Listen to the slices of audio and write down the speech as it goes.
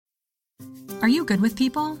Are you good with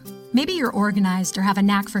people? Maybe you're organized or have a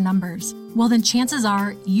knack for numbers. Well, then chances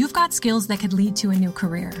are you've got skills that could lead to a new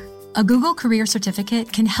career. A Google Career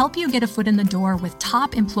Certificate can help you get a foot in the door with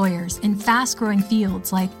top employers in fast-growing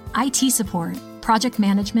fields like IT support, project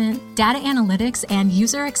management, data analytics, and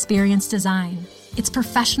user experience design. It's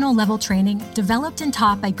professional-level training developed and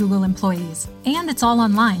taught by Google employees. And it's all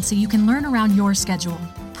online, so you can learn around your schedule.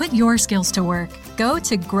 Put your skills to work. Go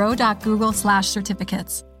to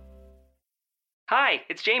grow.google/certificates. Hi,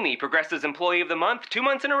 it's Jamie, Progressive's Employee of the Month, 2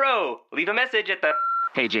 months in a row. Leave a message at the...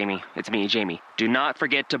 Hey, Jamie, it's me, Jamie. Do not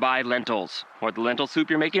forget to buy lentils, or the lentil soup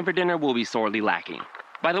you're making for dinner will be sorely lacking.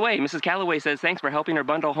 By the way, Mrs. Calloway says thanks for helping her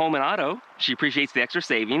bundle home and auto. She appreciates the extra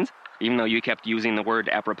savings, even though you kept using the word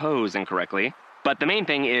apropos incorrectly. But the main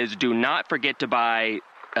thing is do not forget to buy,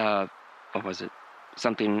 what was it?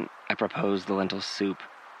 Something apropos the lentil soup.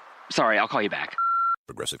 Sorry, I'll call you back.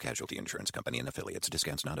 Progressive Casualty Insurance Company and affiliates.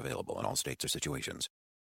 Discounts not available in all states or situations.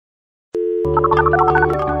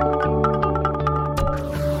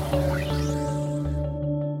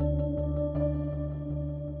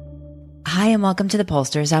 Hi, and welcome to The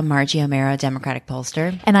Pollsters. I'm Margie O'Mara, Democratic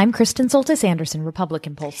pollster. And I'm Kristen Soltis Anderson,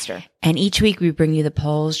 Republican pollster. And each week we bring you the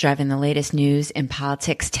polls driving the latest news in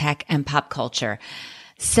politics, tech, and pop culture.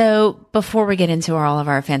 So before we get into all of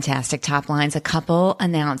our fantastic top lines, a couple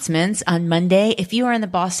announcements. On Monday, if you are in the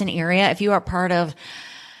Boston area, if you are part of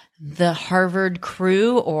the Harvard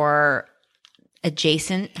crew or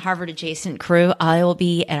Harvard adjacent crew, I will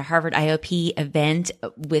be at a Harvard IOP event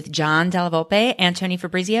with John Della Volpe and Tony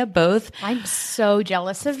Fabrizio, both. I'm so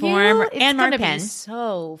jealous of you. And Mark Penn. Be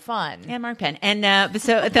so fun. And Mark Penn. And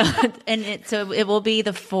so it will be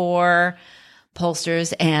the four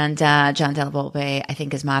pollsters, and John Della Volpe, I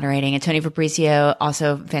think, is moderating, and Tony Fabrizio,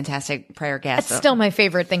 also fantastic prior guest. It's still my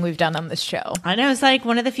favorite thing we've done on this show. I know, it's like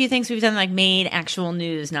one of the few things we've done like made actual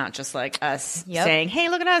news, not just like us saying, "Hey,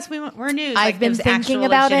 look at us, we're news." I've been thinking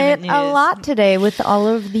about it a lot today with all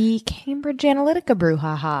of the Cambridge Analytica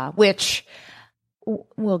brouhaha, which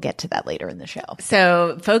we'll get to that later in the show.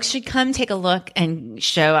 So folks should come take a look and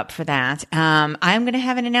show up for that. I'm going to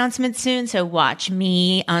have an announcement soon, so watch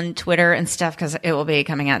me on Twitter and stuff because it will be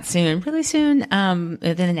coming out soon, really soon,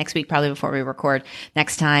 within the next week, probably before we record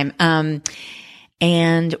next time.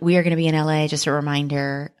 And we are going to be in LA, just a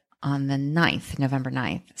reminder, on the 9th, November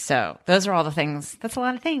 9th. So those are all the things. That's a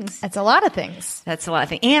lot of things. That's a lot of things.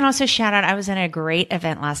 And also shout out, I was in a great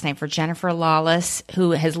event last night for Jennifer Lawless,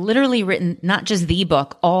 who has literally written not just the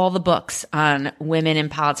book, all the books on women in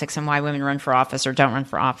politics and why women run for office or don't run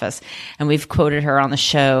for office. And we've quoted her on the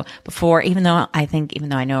show before, even though I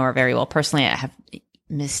know her very well personally, I have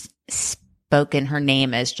misspoken her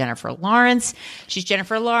name as Jennifer Lawrence. She's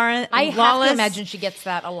Jennifer Lawrence. I have to imagine she gets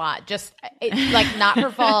that a lot. Just like not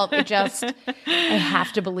her fault. I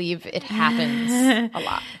have to believe it happens a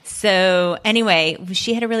lot. So anyway,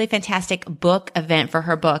 she had a really fantastic book event for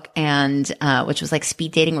her book, and which was like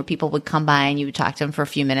speed dating, where people would come by and you would talk to them for a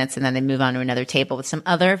few minutes and then they move on to another table with some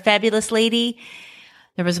other fabulous lady.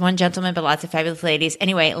 There was one gentleman, but lots of fabulous ladies.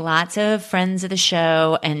 Anyway, lots of friends of the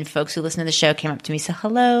show and folks who listen to the show came up to me and said,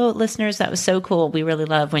 "Hello, listeners. That was so cool. We really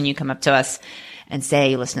love when you come up to us and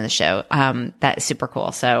say you listen to the show." That is super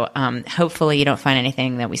cool. So hopefully you don't find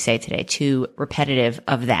anything that we say today too repetitive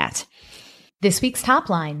of that. This week's top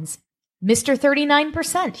lines. Mr.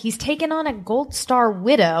 39%. He's taken on a Gold Star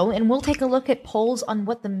widow, and we'll take a look at polls on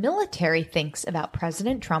what the military thinks about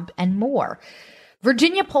President Trump and more.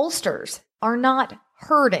 Virginia pollsters are not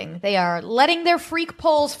hurting. They are letting their freak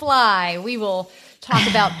polls fly. We will talk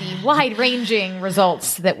about the wide-ranging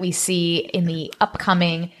results that we see in the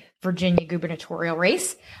upcoming Virginia gubernatorial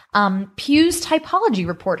race. Pew's typology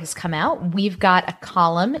report has come out. We've got a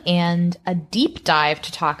column and a deep dive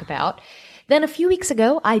to talk about. Then a few weeks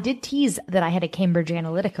ago, I did tease that I had a Cambridge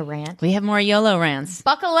Analytica rant. We have more YOLO rants.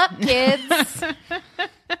 Buckle up, kids.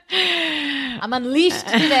 I'm unleashed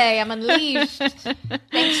today. I'm unleashed.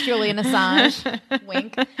 Thanks, Julian Assange.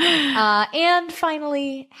 Wink. And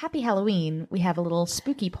finally, happy Halloween. We have a little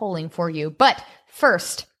spooky polling for you. But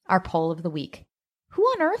first, our poll of the week. Who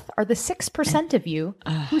on earth are the 6% of you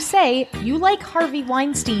who say you like Harvey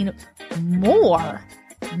Weinstein more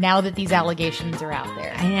now that these allegations are out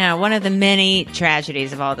there? I know. One of the many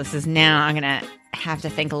tragedies of all this is now I'm going to have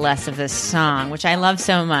to think less of this song, which I love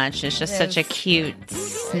so much. It's just such a cute,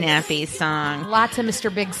 snappy song. Lots of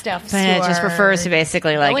Mr. Big Stuff. But it just refers to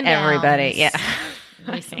basically like everybody. Yeah.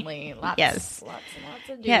 Recently. Lots and lots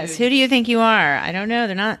of dudes. Yes. Who do you think you are? I don't know.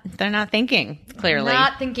 They're not thinking, clearly.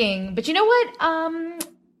 Not thinking. But you know what?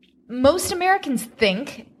 Most Americans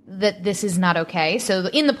think that this is not okay. So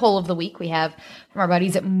in the poll of the week, we have from our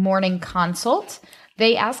buddies at Morning Consult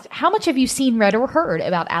They asked, how much have you seen, read, or heard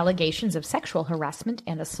about allegations of sexual harassment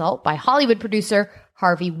and assault by Hollywood producer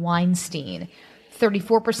Harvey Weinstein?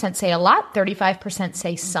 34% say a lot, 35%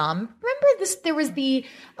 say some. Remember this, there was the,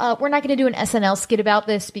 we're not going to do an SNL skit about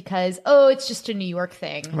this because, it's just a New York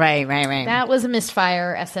thing. Right. That was a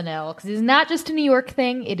misfire, SNL, because it's not just a New York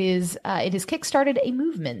thing. It has kickstarted a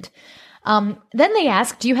movement. Then they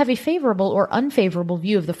asked, do you have a favorable or unfavorable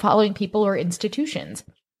view of the following people or institutions?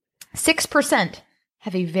 6%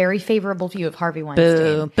 have a very favorable view of Harvey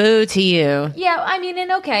Weinstein. Boo to you. Yeah, I mean,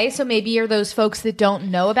 and okay, so maybe you're those folks that don't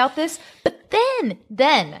know about this, but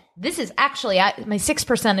then, this is actually, my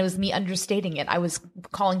 6%, it was me understating it. I was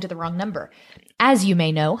calling to the wrong number. As you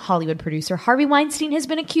may know, Hollywood producer Harvey Weinstein has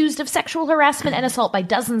been accused of sexual harassment and assault by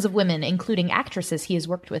dozens of women, including actresses he has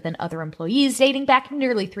worked with and other employees dating back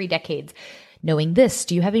nearly 3 decades. Knowing this,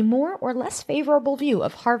 do you have a more or less favorable view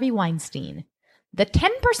of Harvey Weinstein? The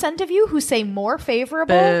 10% of you who say more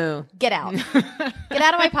favorable, Boo. Get out. Get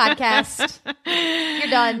out of my podcast. You're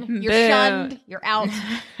done. You're shunned. You're out.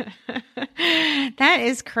 That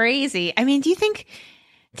is crazy. I mean, do you think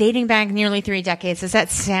dating back nearly 3 decades, does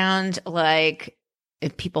that sound like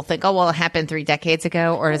if people think, oh, well, it happened 3 decades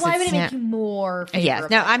ago? Or does Why it would it make you more favorable? Yes.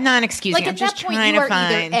 No, I'm not excusing. Like I'm at just that point, trying you to are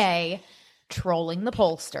find. either A, trolling the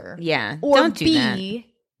pollster. Yeah. Or don't do B, that.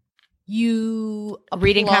 you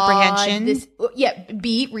Reading applaud comprehension?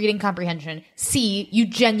 B, reading comprehension. C, you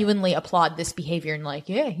genuinely applaud this behavior and like,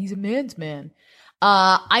 yeah, he's a man's man.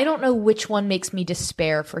 I don't know which one makes me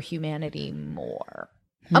despair for humanity more.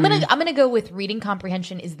 I'm gonna go with reading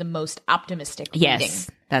comprehension is the most optimistic reading. Yes.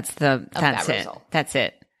 That's it. result. That's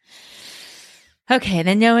it. Okay,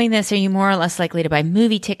 then knowing this, are you more or less likely to buy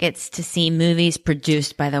movie tickets to see movies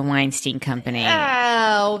produced by the Weinstein Company?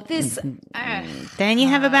 Oh, this. Then you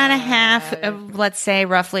have about a half of, let's say,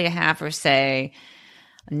 roughly a half, or say,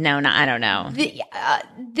 no, I don't know.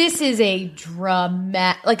 This is a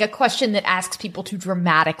a question that asks people to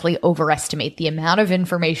dramatically overestimate the amount of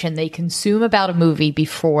information they consume about a movie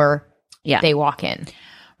before they walk in.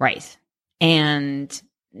 Right. And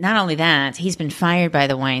not only that, he's been fired by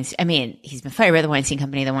the Weinstein. I mean, he's been fired by the Weinstein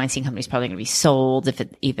Company. The Weinstein Company is probably going to be sold if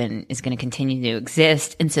it even is going to continue to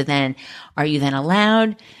exist. And so then, are you then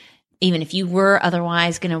allowed, even if you were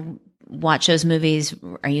otherwise going to watch those movies,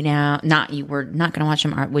 are you now not? You were not going to watch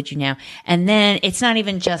them, or would you now? And then it's not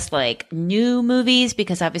even just like new movies,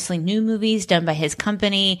 because obviously new movies done by his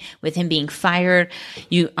company with him being fired,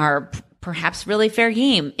 you are perhaps really fair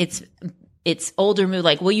game. It's older movie.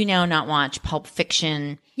 Like, will you now not watch Pulp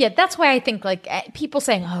Fiction? Yeah, that's why I think like people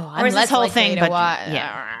saying, "Oh, I'm or less this whole likely thing," to but watch.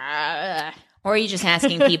 yeah. Or are you just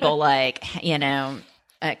asking people like,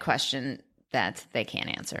 a question that they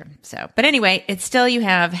can't answer? So, but anyway, it's still, you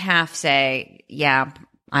have half say, yeah,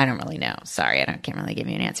 I don't really know. Sorry, can't really give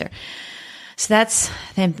you an answer. So that's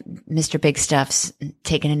then Mr. Big Stuff's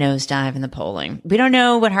taking a nosedive in the polling. We don't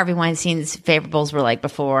know what Harvey Weinstein's favorables were like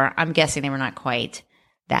before. I'm guessing they were not quite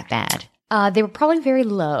that bad. They were probably very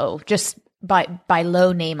low, just by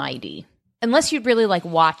low name ID. Unless you'd really like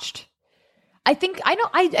watched. I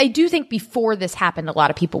do think before this happened, a lot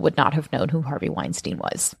of people would not have known who Harvey Weinstein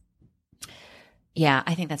was. Yeah,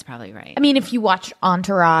 I think that's probably right. I mean, if you watch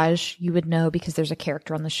Entourage, you would know because there's a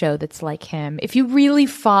character on the show that's like him. If you really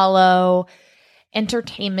follow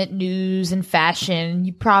entertainment news and fashion,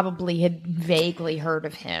 you probably had vaguely heard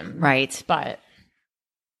of him. Right. But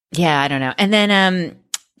yeah, I don't know. And then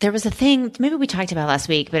there was a thing, maybe we talked about last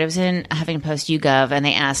week, but it was in Huffington Post YouGov, and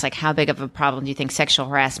they asked, like, how big of a problem do you think sexual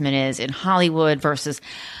harassment is in Hollywood versus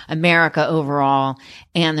America overall?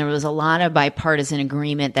 And there was a lot of bipartisan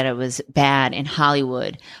agreement that it was bad in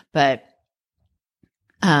Hollywood, but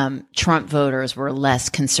Trump voters were less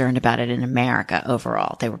concerned about it in America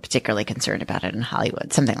overall. They were particularly concerned about it in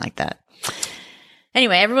Hollywood, something like that.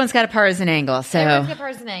 Anyway, everyone's got a partisan angle.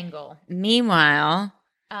 Meanwhile,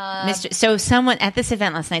 so someone at this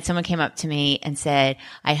event last night, someone came up to me and said,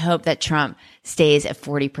 I hope that Trump stays at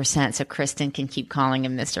 40% so Kristen can keep calling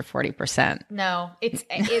him Mr. 40%. No, it's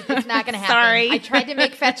not going to happen. Sorry. I tried to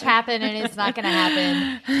make fetch happen and it's not going to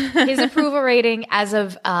happen. His approval rating as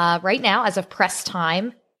of right now, as of press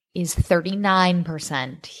time, is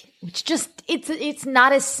 39%, which just, it's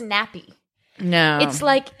not as snappy. No, it's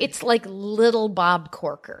like little Bob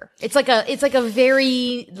Corker. It's like a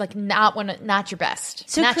very like not your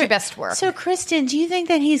best, not your best work. So Kristen, do you think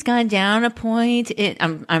that he's gone down a point?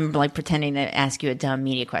 I'm like pretending to ask you a dumb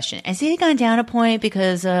media question. Has he gone down a point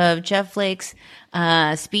because of Jeff Flake's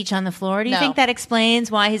speech on the floor? Do you think that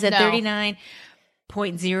explains why he's at 39?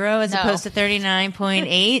 0.0 as No. opposed to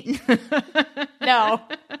 39.8? No.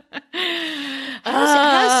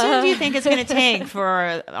 How soon do you think it's going to take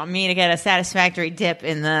for me to get a satisfactory dip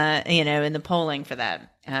in the, in the polling for that?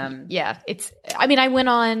 Yeah,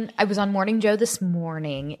 I was on Morning Joe this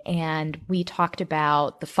morning and we talked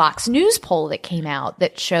about the Fox News poll that came out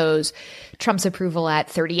that shows Trump's approval at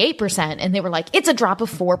 38%. And they were like, it's a drop of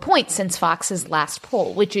 4 points since Fox's last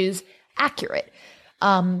poll, which is accurate.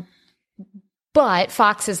 But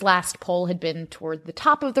Fox's last poll had been toward the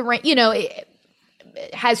top of the range.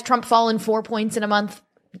 Has Trump fallen 4 points in a month?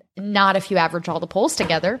 Not if you average all the polls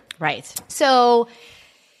together. Right. So,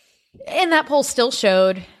 and that poll still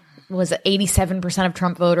showed, was 87% of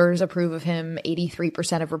Trump voters approve of him,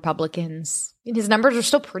 83% of Republicans. And his numbers are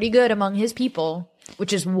still pretty good among his people,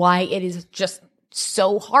 which is why it is just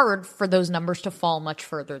so hard for those numbers to fall much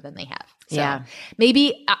further than they have. So Yeah.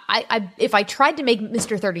 maybe if I tried to make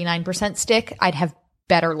Mr. 39% stick, I'd have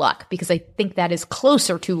better luck because I think that is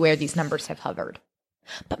closer to where these numbers have hovered.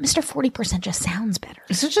 But Mr. 40% just sounds better.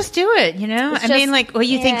 So just do it, you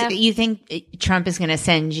think Trump is going to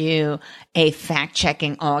send you a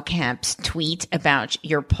fact-checking all caps tweet about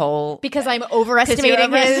your poll? Because I'm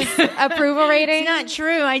overestimating his approval rating? It's not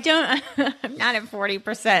true. I'm not at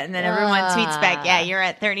 40%. And then everyone tweets back, yeah, you're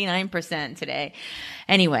at 39% today.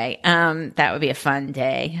 Anyway, that would be a fun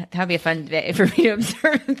day. That would be a fun day for me to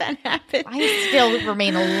observe if that happened. I still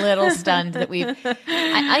remain a little stunned that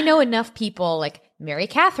I know enough people like Mary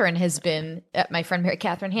Catherine has been, my friend Mary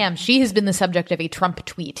Catherine Ham, she has been the subject of a Trump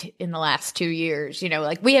tweet in the last 2 years.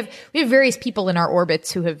 We have various people in our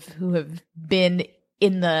orbits who have been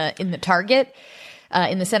in the target,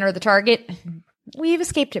 in the center of the target. We've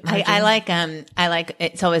escaped it. I like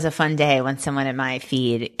it's always a fun day when someone in my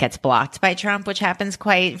feed gets blocked by Trump, which happens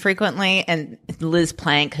quite frequently. And Liz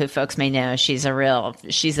Plank, who folks may know, she's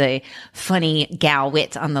a funny gal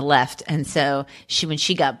wit on the left. And so when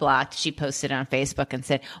she got blocked, she posted on Facebook and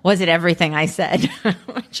said, "Was it everything I said?"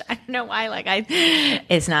 Which I don't know why.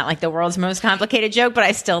 It's not like the world's most complicated joke, but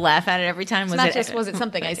I still laugh at it every time. Was it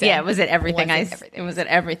something I said? Yeah. Was it everything was it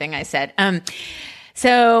everything I said?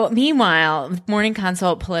 So meanwhile, Morning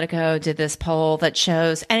Consult Politico did this poll that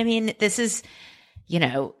shows, and I mean, this is,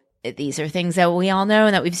 these are things that we all know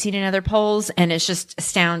and that we've seen in other polls. And it's just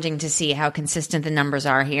astounding to see how consistent the numbers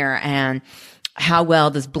are here and how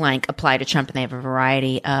well does blank apply to Trump. And they have a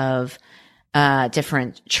variety of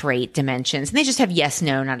different trait dimensions. And they just have yes,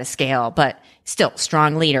 no, not a scale, but still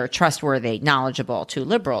strong leader, trustworthy, knowledgeable, too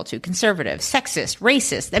liberal, too conservative, sexist,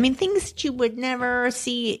 racist. I mean, things that you would never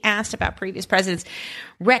see asked about previous presidents.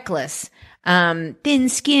 Reckless,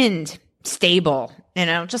 thin-skinned, stable,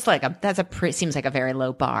 seems like a very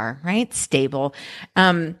low bar, right? Stable.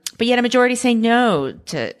 But yet a majority say no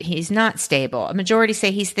he's not stable. A majority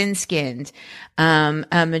say he's thin-skinned.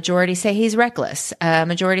 A majority say he's reckless. A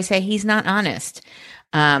majority say he's not honest.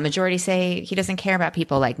 Majority say he doesn't care about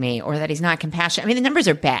people like me or that he's not compassionate. I mean, the numbers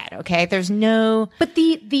are bad. Okay. There's no, but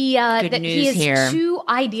good that news he is here. Too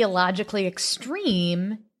ideologically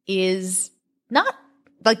extreme is not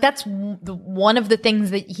that's one of the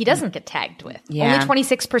things that he doesn't get tagged with. Yeah. Only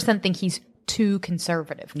 26% think he's too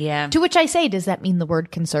conservative. Yeah. To which I say, does that mean the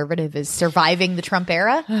word conservative is surviving the Trump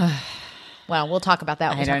era? Well, we'll talk about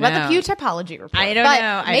that. We'll talk about the Pew Typology Report. I don't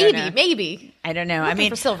know. Maybe. I don't know. Looking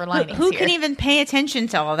for silver linings who here. can even pay attention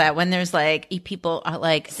to all that when there's people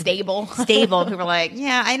stable who are like,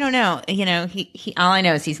 yeah, I don't know. He all I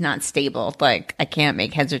know is he's not stable. I can't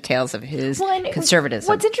make heads or tails of his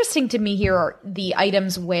conservatism. What's interesting to me here are the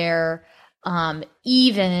items where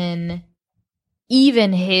even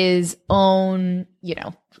his own,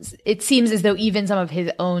 it seems as though even some of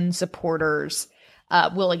his own supporters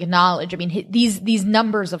will acknowledge. I mean, these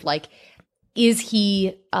numbers of is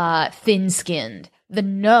he thin-skinned? The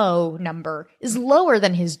no number is lower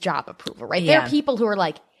than his job approval, right? Yeah. There are people who are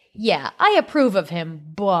like, yeah, I approve of him,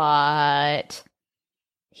 but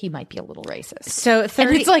he might be a little racist. So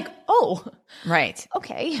and it's like, oh, right,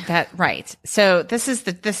 okay, right. So this is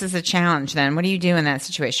the challenge. Then what do you do in that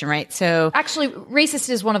situation, right? So actually, racist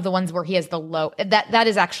is one of the ones where he has the low. That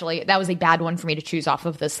was a bad one for me to choose off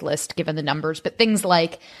of this list given the numbers. But things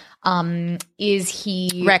like, is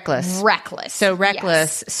he reckless? So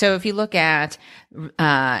reckless. Yes. So if you look at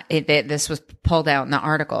this was pulled out in the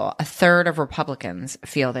article. A third of Republicans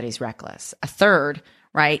feel that he's reckless. A third.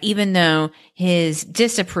 Right. Even though his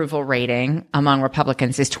disapproval rating among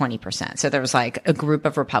Republicans is 20%. So there was a group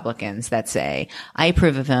of Republicans that say, I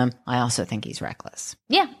approve of him. I also think he's reckless.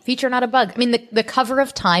 Yeah. Feature, not a bug. I mean, the cover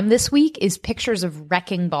of Time this week is pictures of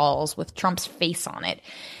wrecking balls with Trump's face on it.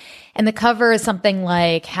 And the cover is something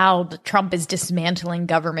like how Trump is dismantling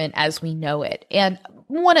government as we know it. And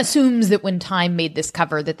one assumes that when Time made this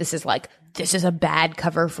cover that this is a bad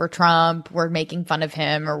cover for Trump. We're making fun of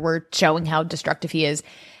him, or we're showing how destructive he is.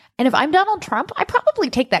 And if I'm Donald Trump, I probably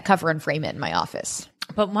take that cover and frame it in my office.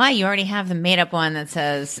 But why? You already have the made up one that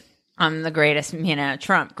says, I'm the greatest,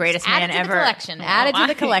 Trump, greatest man ever. Add it to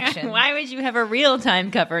the collection. Why would you have a real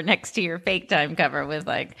Time cover next to your fake Time cover with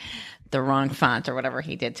like the wrong font or whatever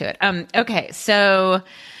he did to it? Okay, so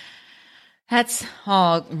that's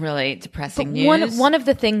all really depressing news. One of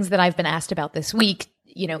the things that I've been asked about this week,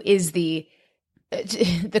 is the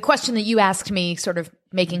question that you asked me, sort of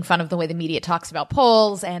making fun of the way the media talks about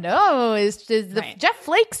polls, and is the Jeff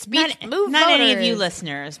Flake speech move not voters? Any of you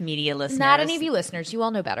listeners, media listeners, not any of you listeners. You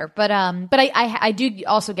all know better, but I do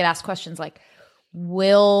also get asked questions like,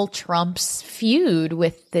 will Trump's feud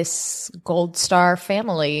with this Gold Star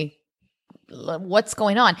family? What's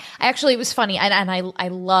going on? It was funny. And I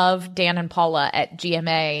love Dan and Paula at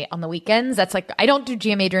GMA on the weekends. That's like, I don't do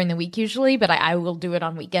GMA during the week usually, but I will do it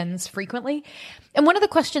on weekends frequently. And one of the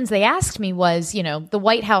questions they asked me was, the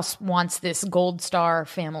White House wants this Gold Star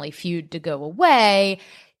family feud to go away.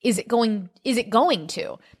 Is it going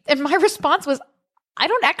to? And my response was, I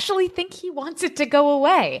don't actually think he wants it to go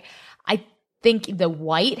away. I think the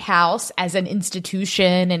White House as an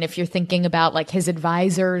institution, and if you're thinking about like his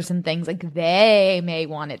advisors and things, like they may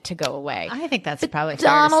want it to go away. I think that's but probably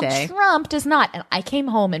Donald fair to say. Trump does not. And I came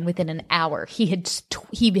home, and within an hour, he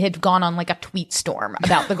had gone on like a tweet storm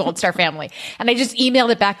about the Gold Star family, and I just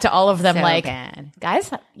emailed it back to all of them, bad.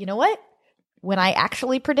 Guys, you know what? When I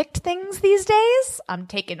actually predict things these days, I'm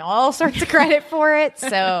taking all sorts of credit for it.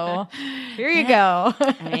 So here you go.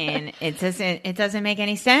 It doesn't make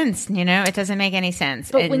any sense. It doesn't make any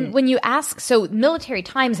sense. But when you ask, so Military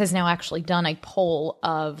Times has now actually done a poll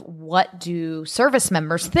of what do service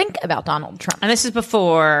members think about Donald Trump. And this is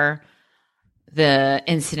before the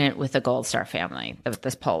incident with the Gold Star family that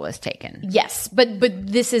this poll was taken. Yes. But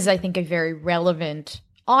this is, I think, a very relevant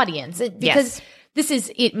audience because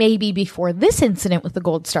it may be before this incident with the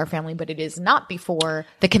Gold Star family, but it is not before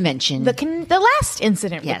the convention, the last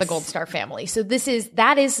incident with the Gold Star family. So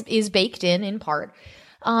that is baked in part.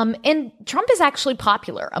 And Trump is actually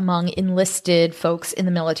popular among enlisted folks in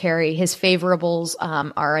the military. His favorables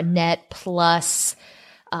are a net plus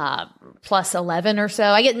 11 or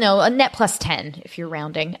so. A net plus 10 if you're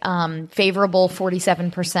rounding. Favorable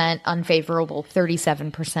 47%, unfavorable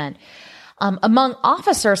 37%. Among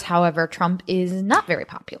officers, however, Trump is not very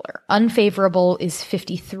popular. Unfavorable is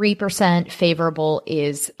 53%. Favorable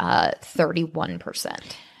is 31%.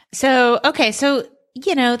 So, okay. So,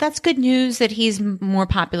 that's good news that he's more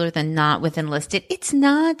popular than not with enlisted. It's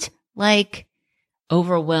not like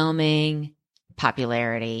overwhelming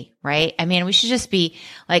popularity, right? I mean, we should just be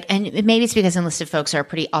like, and maybe it's because enlisted folks are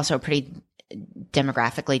also pretty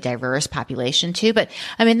demographically diverse population too. But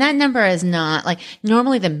I mean, that number is not like,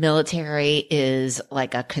 normally the military is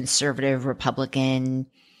like a conservative Republican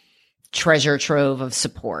treasure trove of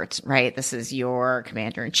support, right? This is your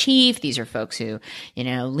commander in chief. These are folks who,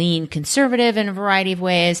 lean conservative in a variety of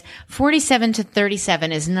ways. 47 to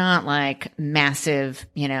 37 is not like massive,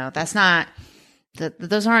 that's not,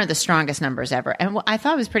 those aren't the strongest numbers ever. And what I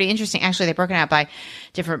thought was pretty interesting, actually, they broke it out by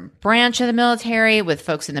different branch of the military, with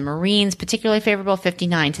folks in the Marines particularly favorable,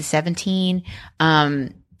 59 to 17.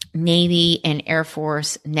 Navy and Air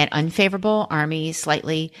Force net unfavorable. Army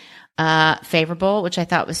slightly favorable, which I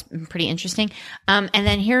thought was pretty interesting. And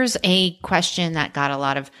then here's a question that got a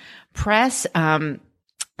lot of press.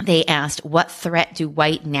 They asked, what threat do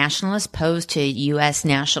white nationalists pose to U.S.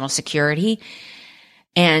 national security?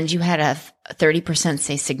 And you had a 30%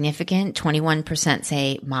 say significant, 21%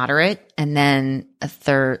 say moderate, and then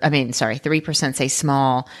 3% say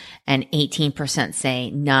small, and 18% say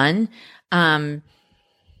none. I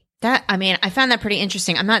found that pretty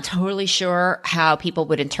interesting. I'm not totally sure how people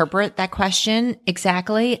would interpret that question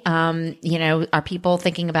exactly. Are people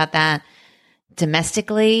thinking about that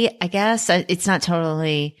domestically? I guess it's not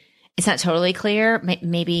totally clear.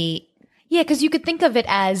 Maybe. Yeah, because you could think of it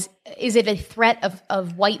as, is it a threat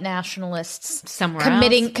of white nationalists somewhere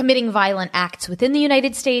committing violent acts within the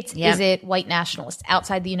United States? Yep. Is it white nationalists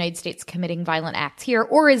outside the United States committing violent acts here?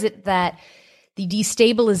 Or is it that the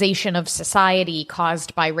destabilization of society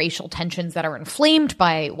caused by racial tensions that are inflamed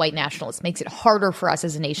by white nationalists makes it harder for us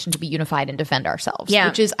as a nation to be unified and defend ourselves? Yeah.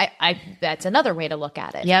 Which is, that's another way to look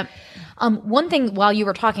at it. Yep. One thing while you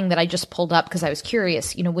were talking that I just pulled up because I was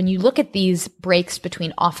curious, when you look at these breaks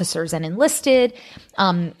between officers and enlisted,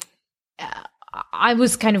 I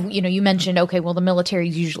was kind of, you mentioned, okay, well, the military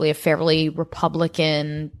is usually a fairly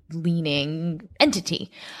Republican leaning entity.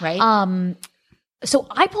 Right. So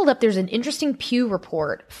I pulled up, there's an interesting Pew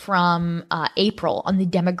report from April on the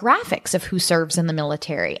demographics of who serves in the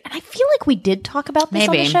military. And I feel like we did talk about this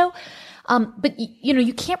on the show. But,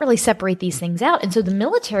 you can't really separate these things out. And so the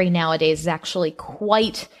military nowadays is actually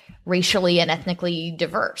quite racially and ethnically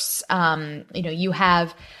diverse. You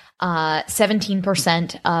have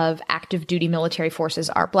 17% of active duty military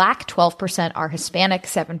forces are Black, 12% are Hispanic,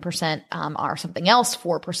 7% are something else,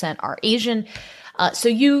 4% are Asian. So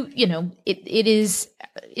it's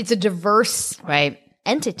a diverse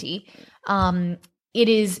entity. It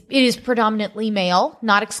is predominantly male,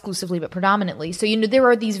 not exclusively, but predominantly. So, there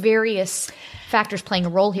are these various factors playing a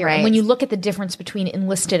role here. Right. And when you look at the difference between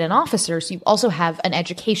enlisted and officers, you also have an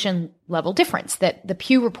education level difference. That the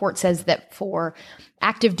Pew report says that for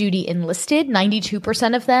active duty enlisted,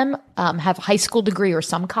 92% of them have a high school degree or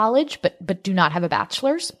some college, but do not have a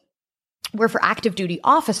bachelor's. Where for active duty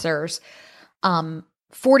officers,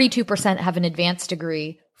 42% have an advanced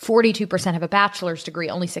degree, 42% have a bachelor's degree,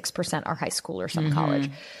 only 6% are high school or some college.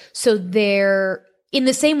 So they're in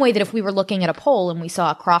the same way that if we were looking at a poll and we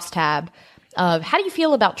saw a crosstab of how do you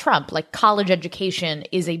feel about Trump, like college education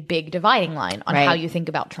is a big dividing line on how you think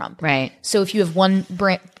about Trump. Right. So if you have one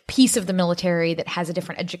piece of the military that has a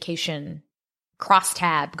different education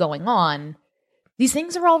crosstab going on, these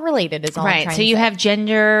things are all related, is all I'm trying to say. So you have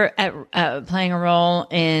gender playing a role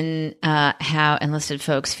in how enlisted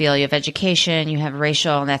folks feel. You have education, you have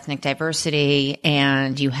racial and ethnic diversity,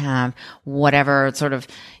 and you have whatever sort of,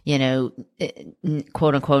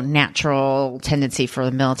 quote unquote, natural tendency for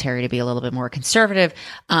the military to be a little bit more conservative.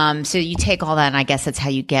 So you take all that, and I guess that's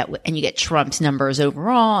how you get Trump's numbers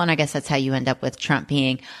overall. And I guess that's how you end up with Trump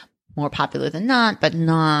being more popular than not, but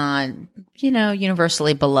not,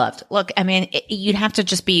 universally beloved. Look, I mean, you'd have to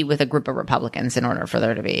just be with a group of Republicans in order for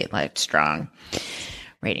there to be like strong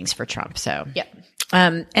ratings for Trump. So, yeah.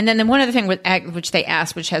 And then one other thing which they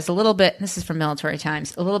asked, which has a little bit, this is from Military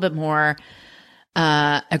Times, a little bit more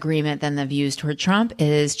agreement than the views toward Trump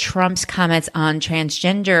is Trump's comments on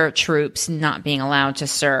transgender troops not being allowed to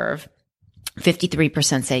serve.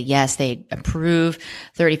 53% say yes, they approve.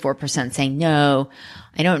 34% say no.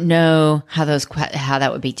 I don't know how that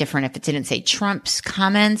would be different if it didn't say Trump's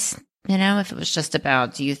comments, if it was just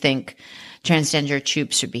about, do you think transgender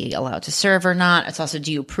troops should be allowed to serve or not? It's also,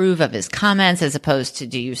 do you approve of his comments as opposed to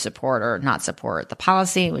do you support or not support the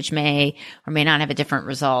policy, which may or may not have a different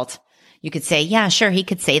result. You could say, yeah, sure, he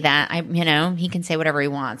could say that. He can say whatever he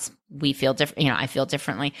wants. We feel different. I feel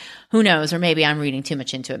differently. Who knows? Or maybe I'm reading too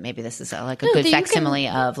much into it. Maybe this is a good facsimile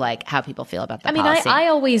of like how people feel about the policy. I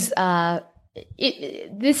always,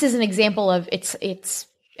 this is an example of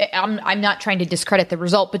I'm not trying to discredit the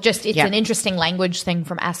result, but just it's an interesting language thing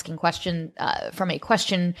from asking question, from a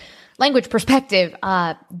question language perspective.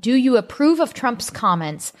 Do you approve of Trump's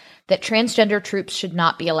comments that transgender troops should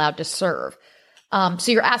not be allowed to serve?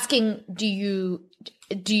 So you're asking,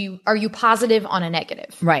 are you positive on a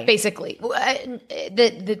negative? Right. Basically.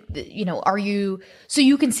 Are you, so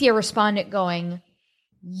you can see a respondent going,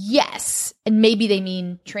 yes. And maybe they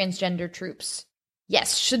mean transgender troops,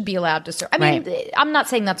 yes, should be allowed to serve. I mean, I'm not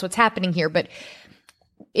saying that's what's happening here, but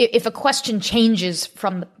if a question changes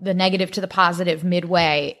from the negative to the positive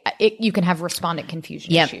midway, you can have respondent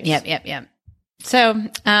confusion issues. Yep. So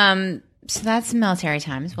that's Military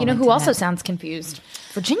Times. You know who also sounds confused?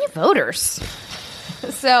 Virginia voters.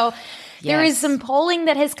 So there is some polling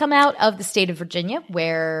that has come out of the state of Virginia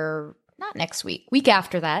where, not next week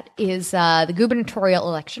after that, is the gubernatorial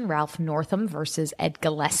election, Ralph Northam versus Ed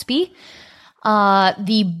Gillespie.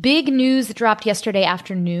 The big news that dropped yesterday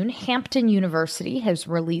afternoon, Hampton University has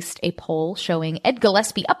released a poll showing Ed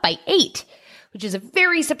Gillespie up by 8, which is a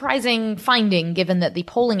very surprising finding given that the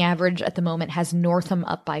polling average at the moment has Northam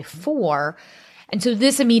up by 4. And so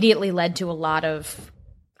this immediately led to a lot of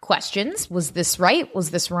questions. Was this right?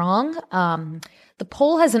 Was this wrong? The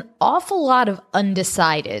poll has an awful lot of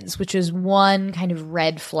undecideds, which is one kind of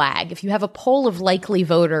red flag. If you have a poll of likely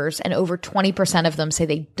voters and over 20% of them say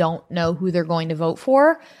they don't know who they're going to vote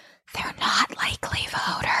for, they're not likely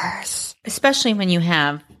voters. Especially when you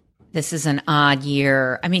have, this is an odd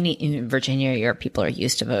year. I mean, in Virginia, people are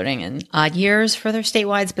used to voting in odd years for their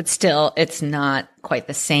statewides, but still, it's not quite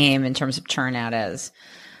the same in terms of turnout as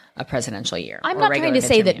a presidential year. I'm not trying to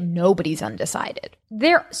say that nobody's undecided.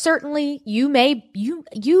 There certainly, you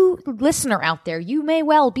listener out there, you may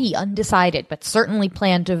well be undecided, but certainly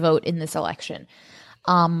plan to vote in this election.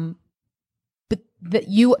 But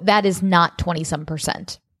that is not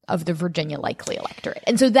 20-some% of the Virginia likely electorate.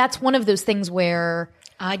 And so that's one of those things where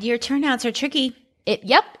Odd year turnouts are tricky.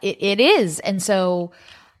 It is. And so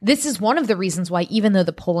this is one of the reasons why, even though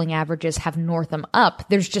the polling averages have Northam up,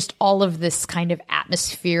 there's just all of this kind of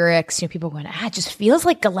atmospherics, people going, it just feels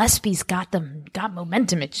like Gillespie's got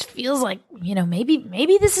momentum. It just feels like,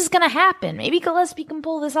 maybe this is going to happen. Maybe Gillespie can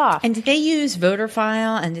pull this off. And did they use voter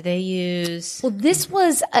file? And did they use? Well, this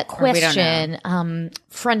was a question.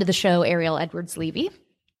 Friend of the show, Ariel Edwards-Levy.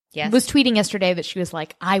 Yes. Was tweeting yesterday that she was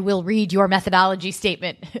like, I will read your methodology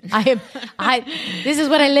statement. This is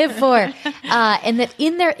what I live for. And that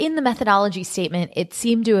in the methodology statement, it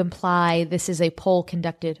seemed to imply this is a poll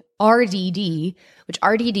conducted RDD, which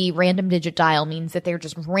RDD, random digit dial, means that they're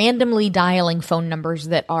just randomly dialing phone numbers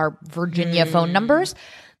that are Virginia phone numbers.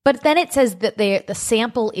 But then it says that the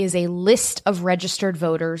sample is a list of registered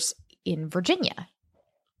voters in Virginia,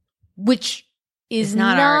 which is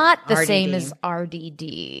not the same as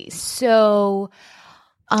RDD. So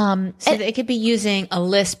they could be using a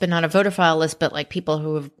list, but not a voter file list, but like people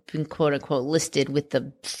who have been quote unquote listed with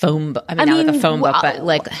the phone book. Not with the phone book, but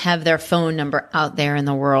like have their phone number out there in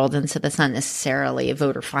the world. And so that's not necessarily a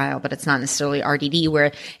voter file, but it's not necessarily RDD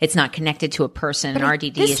where it's not connected to a person. And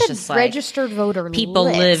RDD is just like registered voter people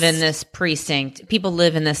list. Live in this precinct. People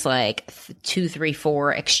live in this like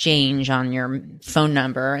 234 exchange on your phone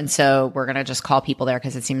number. And so we're going to just call people there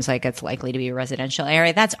because it seems like it's likely to be a residential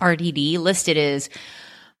area. That's RDD. Listed is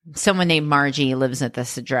someone named Margie lives at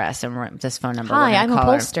this address and this phone number. Hi, I'm a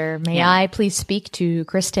pollster. May I please speak to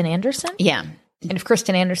Kristen Anderson? Yeah. And if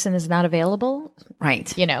Kristen Anderson is not available, right,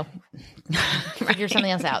 figure something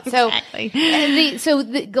else out. So, exactly.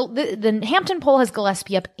 the Hampton poll has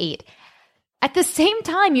Gillespie up 8. At the same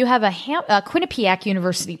time, you have a Quinnipiac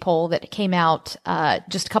University poll that came out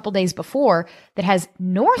just a couple days before that has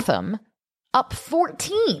Northam up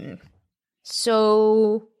 14.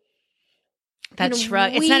 So that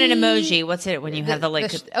shrug. It's not an emoji. What's it when you have the like?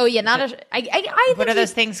 What are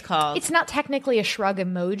those things called? It's not technically a shrug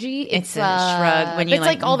emoji. It's a shrug when you. It's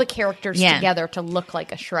like all the characters together to look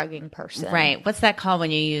like a shrugging person. Right. What's that called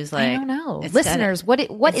when you use like? I don't know. Listeners, what is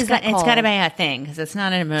that called? It's got to be a thing because it's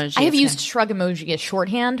not an emoji. I have used shrug emoji as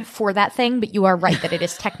shorthand for that thing, but you are right that it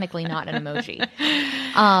is technically not an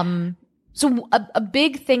emoji. So a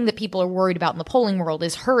big thing that people are worried about in the polling world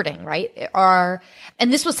is herding, right?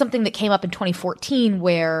 And this was something that came up in 2014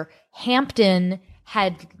 where Hampton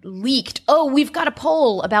had leaked, we've got a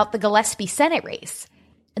poll about the Gillespie Senate race.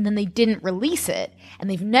 And then they didn't release it, and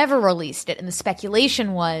they've never released it. And the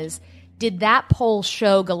speculation was, did that poll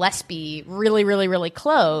show Gillespie really, really, really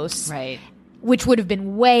close? Right. Which would have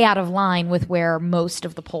been way out of line with where most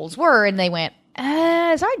of the polls were. And they went,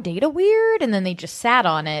 is our data weird? And then they just sat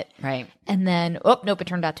on it. Right. And then, nope, it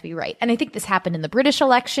turned out to be right. And I think this happened in the British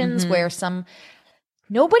elections where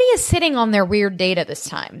nobody is sitting on their weird data this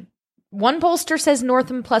time. One pollster says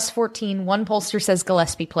Northam plus 14. One pollster says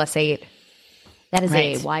Gillespie plus 8. That is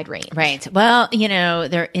a wide range. Right. Well,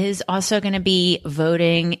 there is also going to be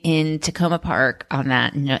voting in Tacoma Park on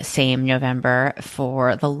that same November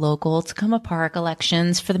for the local Tacoma Park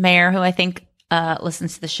elections for the mayor, who I think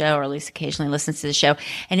listens to the show, or at least occasionally listens to the show.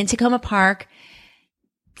 And in Tacoma Park,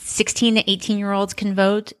 16 to 18-year-olds can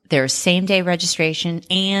vote. There's same-day registration,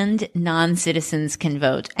 and non-citizens can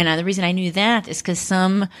vote. And the reason I knew that is because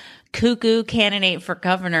some cuckoo candidate for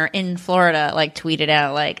governor in Florida tweeted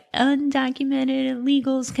out undocumented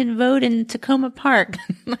illegals can vote in Tacoma Park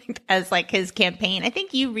as his campaign. I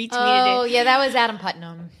think you retweeted it. Oh, yeah, that was Adam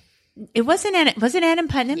Putnam. Was it Adam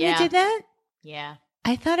Putnam that did that? Yeah.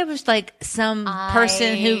 I thought it was some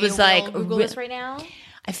person who was Google this right now.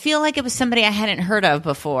 I feel like it was somebody I hadn't heard of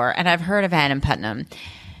before, and I've heard of Adam Putnam.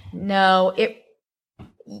 It's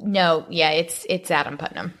Adam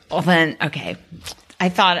Putnam. Well then, okay. I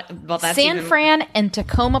thought, that's San Fran and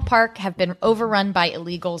Tacoma Park have been overrun by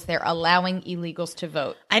illegals. They're allowing illegals to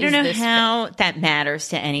vote. I don't know how that matters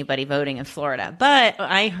to anybody voting in Florida, but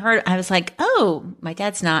I was like, my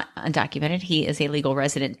dad's not undocumented. He is a legal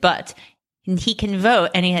resident, but he can vote,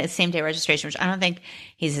 and he has same-day registration, which I don't think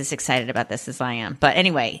he's as excited about this as I am. But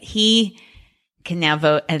anyway, he can now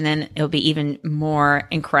vote, and then it'll be even more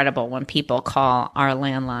incredible when people call our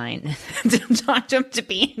landline to talk to him to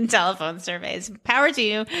be in telephone surveys. Power to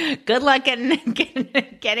you. Good luck getting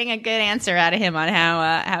a good answer out of him on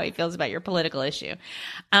how he feels about your political issue.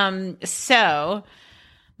 So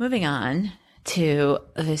moving on to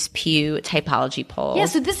this Pew typology poll. Yeah,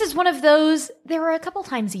 so this is one of those, there are a couple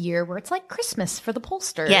times a year where it's like Christmas for the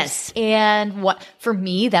pollsters. Yes. And for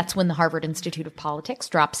me, that's when the Harvard Institute of Politics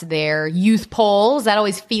drops their youth polls. That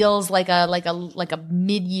always feels like a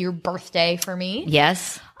mid-year birthday for me.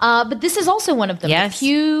 Yes. But this is also one of them. Yes. The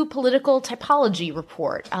Pew Political Typology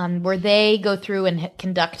Report, where they go through and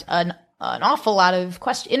conduct an awful lot of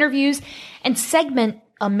interviews and segment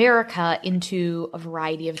America into a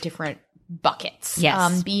variety of different buckets.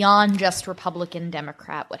 Yes. Beyond just Republican,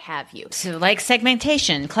 Democrat, what have you. So like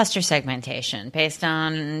segmentation, cluster segmentation, based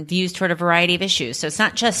on views toward a variety of issues. So it's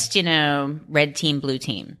not just, red team, blue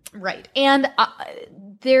team. Right. And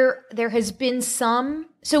there has been some.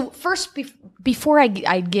 So first, before I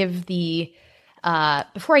give the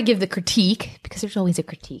critique, because there's always a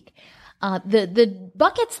critique, the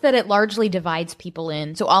buckets that it largely divides people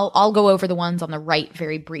in. So I'll go over the ones on the right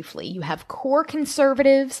very briefly. You have core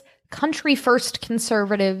conservatives, country first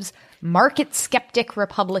conservatives, market skeptic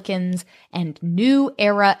Republicans, and new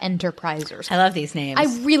era enterprisers. I love these names. I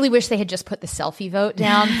really wish they had just put the selfie vote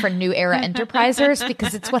down for new era enterprisers,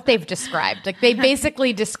 because it's what they've described. Like, they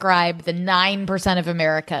basically describe the 9% of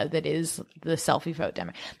America that is the selfie vote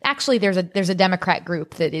demo. Actually, there's a Democrat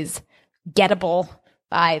group that is gettable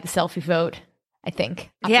by the selfie vote, I think.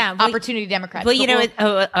 Yeah. Opportunity Democrats.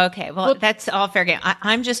 Well, okay. Well, that's all fair game.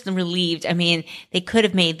 I'm just relieved. I mean, they could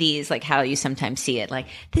have made these like how you sometimes see it. Like,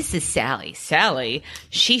 this is Sally. Sally,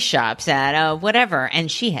 she shops at whatever,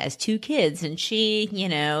 and she has 2 kids, and she,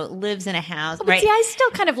 lives in a house. But right. see, I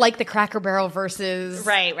still kind of like the Cracker Barrel versus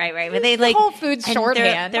Right. But they like Whole Foods and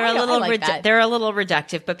shorthand. They're I a little like that. they're a little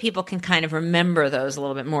reductive, but people can kind of remember those a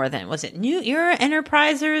little bit more than, was it new era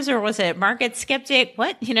enterprisers or was it market skeptic?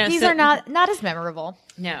 What These are not as memorable.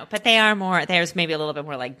 No, but they are more. There's maybe a little bit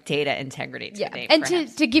more like data integrity. And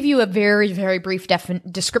to give you a very, very brief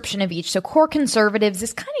description of each. So core conservatives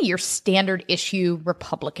is kind of your standard issue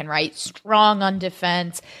Republican, right? Strong on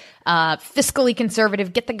defense, fiscally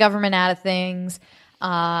conservative, get the government out of things.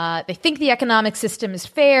 They think the economic system is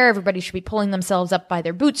fair. Everybody should be pulling themselves up by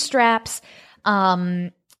their bootstraps.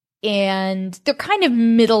 And they're kind of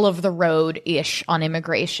middle of the road-ish on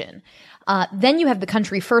immigration. Then you have the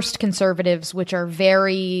country first conservatives, which are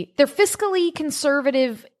they're fiscally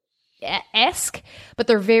conservative-esque, but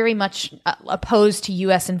they're very much opposed to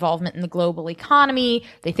U.S. involvement in the global economy.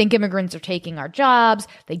 They think immigrants are taking our jobs.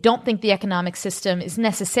 They don't think the economic system is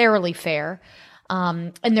necessarily fair.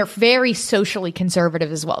 And they're very socially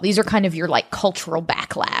conservative as well. These are kind of your like cultural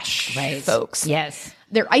backlash folks. Yes.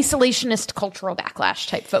 They're isolationist cultural backlash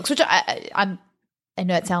type folks, which I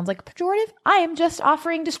know it sounds like a pejorative. I am just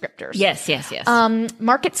offering descriptors. Yes.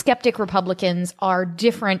 Market skeptic Republicans are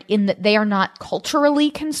different in that they are not culturally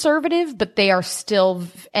conservative, but they are still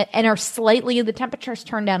and are slightly, the temperature's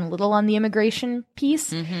turned down a little on the immigration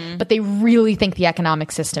piece, but they really think the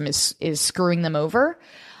economic system is screwing them over.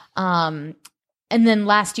 And then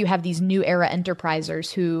last, you have these new era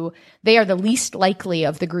enterprisers who they are the least likely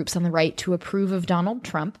of the groups on the right to approve of Donald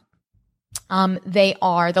Trump. They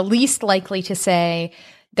are the least likely to say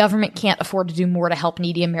government can't afford to do more to help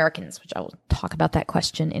needy Americans, which I will talk about that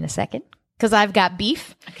question in a second because I've got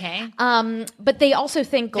beef. Okay. But they also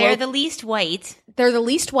think they're the least white. They're the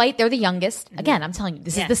least white. They're the youngest. Again, I'm telling you,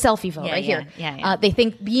 this is the selfie vote here. Yeah. They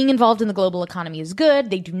think being involved in the global economy is good.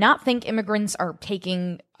 They do not think immigrants are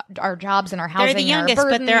taking our jobs and our housing. They're the youngest,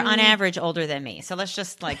 but they're on average older than me. So let's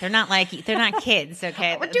just they're not kids.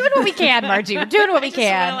 Okay, we're doing what we can, Margie. We're doing what we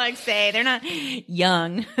can. I just say they're not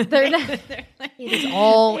young. They're not. It is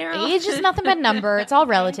all age is nothing but a number. It's all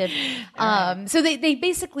relative. So they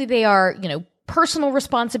basically they are personal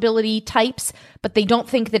responsibility types, but they don't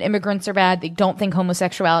think that immigrants are bad. They don't think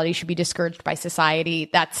homosexuality should be discouraged by society.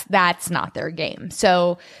 That's not their game.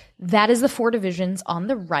 So that is the 4 divisions on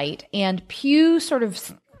the right. And Pew sort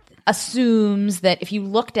of assumes that if you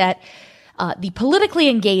looked at the politically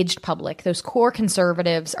engaged public, those core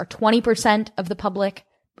conservatives are 20% of the public,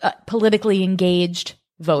 politically engaged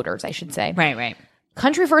voters, I should say. Right.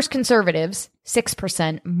 Country first conservatives,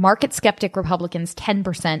 6%, market skeptic Republicans,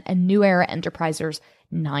 10%, and new era enterprisers,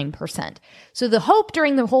 9%. So the hope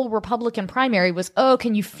during the whole Republican primary was,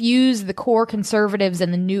 can you fuse the core conservatives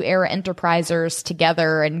and the new era enterprisers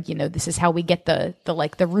together? And, this is how we get the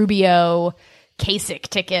Rubio Kasich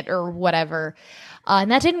ticket or whatever. And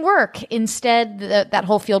that didn't work. Instead, that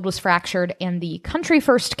whole field was fractured, and the country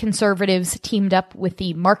first conservatives teamed up with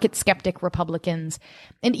the market skeptic Republicans.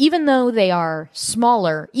 And even though they are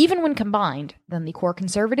smaller, even when combined, than the core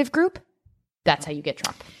conservative group, that's how you get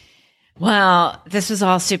Trump. Well, this was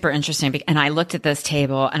all super interesting. And I looked at this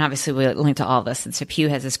table, and obviously we linked to all this. And so Pew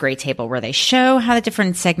has this great table where they show how the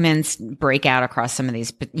different segments break out across some of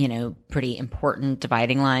these, pretty important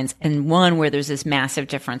dividing lines. And one where there's this massive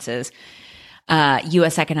differences.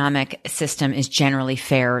 U.S. economic system is generally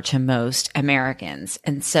fair to most Americans.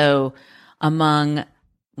 And so among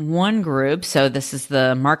one group, so this is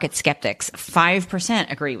the market skeptics,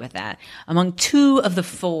 5% agree with that. Among 2 of the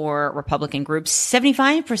 4 Republican groups,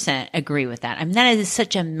 75% agree with that. I mean, that is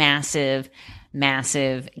such a massive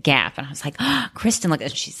gap. And I was like, oh, Kristen, look,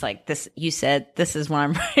 and she's like, this, you said, this is what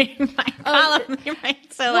I'm writing my column.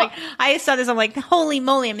 Right? So like, I saw this, I'm like, holy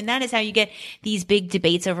moly. I mean, that is how you get these big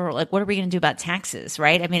debates over, like, what are we going to do about taxes?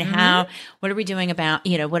 Right? I mean, what are we doing about,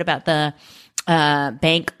 what about the,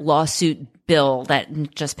 bank lawsuit bill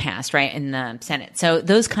that just passed, right, in the Senate. So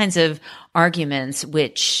those kinds of arguments,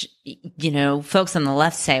 which, folks on the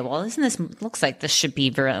left say, well, looks like this should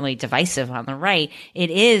be really divisive on the right.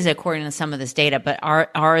 It is, according to some of this data, but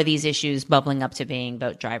are these issues bubbling up to being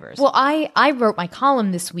vote drivers? Well, I wrote my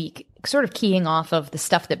column this week sort of keying off of the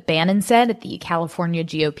stuff that Bannon said at the California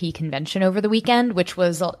GOP convention over the weekend, which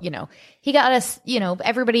was, he got us,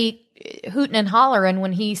 everybody hooting and hollering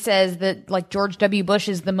when he says that, like, George W. Bush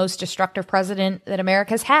is the most destructive president that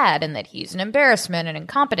America's had and that he's an embarrassment and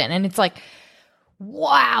incompetent. And it's like,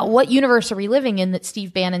 wow, what universe are we living in that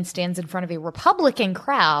Steve Bannon stands in front of a Republican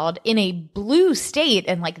crowd in a blue state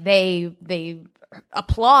and, like, they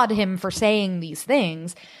applaud him for saying these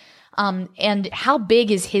things. And how big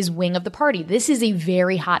is his wing of the party? This is a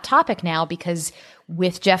very hot topic now because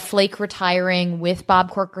with Jeff Flake retiring, with Bob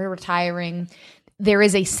Corker retiring, there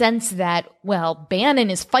is a sense that, well,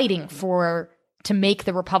 Bannon is fighting to make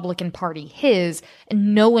the Republican Party his,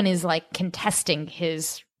 and no one is like contesting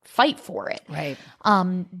his fight for it. Right.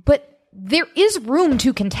 But there is room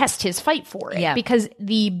to contest his fight for it because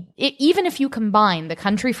even if you combine the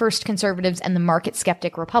country first conservatives and the market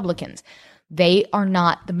skeptic Republicans, they are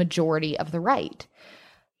not the majority of the right.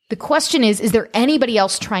 The question is there anybody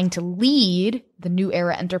else trying to lead the New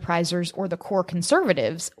Era Enterprisers or the core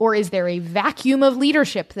conservatives, or is there a vacuum of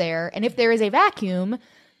leadership there? And if there is a vacuum,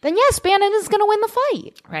 then yes, Bannon is going to win the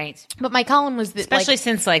fight. Right. But my column was that, especially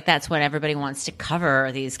since that's what everybody wants to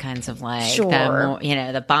cover, these kinds of sure.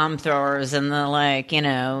 the bomb throwers and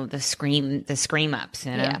the scream ups,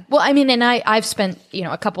 Yeah. Well, I mean, and I've spent,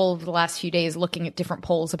 a couple of the last few days looking at different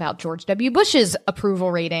polls about George W. Bush's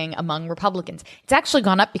approval rating among Republicans. It's actually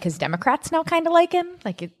gone up because Democrats now kind of like him.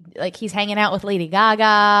 Like he's hanging out with Lady Gaga.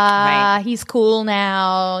 Right. He's cool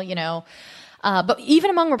now, But even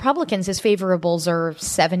among Republicans, his favorables are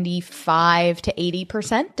 75 to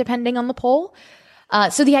 80%, depending on the poll.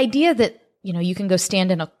 So the idea that, you can go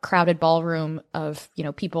stand in a crowded ballroom of,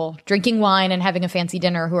 people drinking wine and having a fancy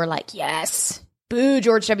dinner who are like, yes, boo,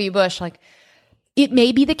 George W. Bush. Like, it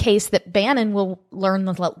may be the case that Bannon will learn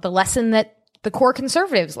the lesson that the core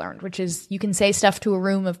conservatives learned, which is you can say stuff to a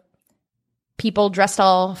room of people dressed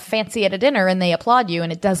all fancy at a dinner and they applaud you,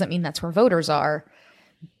 and it doesn't mean that's where voters are.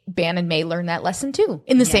 Bannon may learn that lesson too,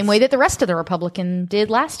 in the same way that the rest of the Republican did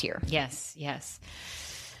last year. Yes.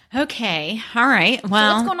 Okay. All right.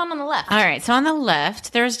 Well, so what's going on the left? All right. So on the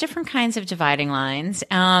left, there's different kinds of dividing lines.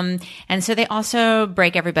 And so they also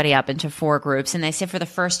break everybody up into 4 groups. And they say for the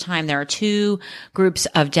first time, there are 2 groups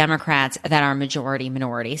of Democrats that are majority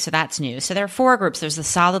minority. So that's new. So there are 4 groups. There's the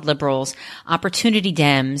solid liberals, opportunity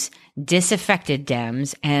Dems, disaffected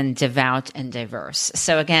Dems, and devout and diverse.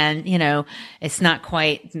 So again, it's not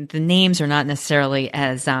quite, the names are not necessarily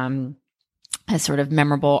as sort of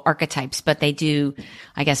memorable archetypes, but they do,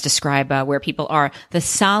 I guess, describe where people are. The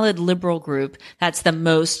solid liberal group, that's the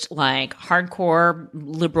most hardcore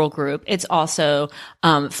liberal group. It's also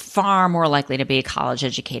far more likely to be a college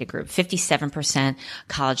educated group, 57%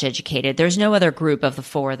 college educated. There's no other group of the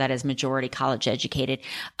 4 that is majority college educated.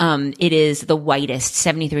 It is the whitest,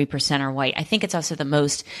 73% are white. I think it's also the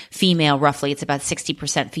most female, roughly. It's about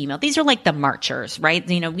 60% female. These are like the marchers, right?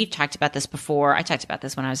 We've talked about this before. I talked about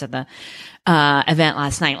this when I was at the event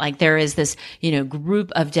last night. Like, there is this,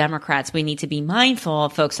 group of Democrats. We need to be mindful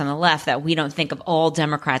of folks on the left that we don't think of all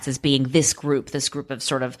Democrats as being this group of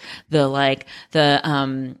sort of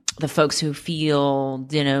the folks who feel,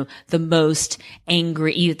 the most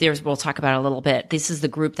angry. We'll talk about it a little bit. This is the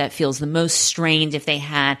group that feels the most strained. If they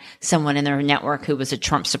had someone in their network who was a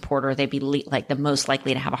Trump supporter, they'd be the most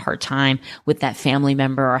likely to have a hard time with that family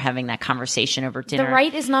member or having that conversation over dinner. The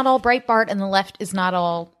right is not all Breitbart and the left is not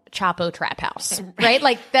all Chapo Trap House, right?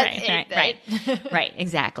 Like that. Right,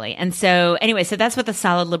 exactly. And so anyway, so that's what the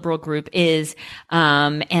solid liberal group is.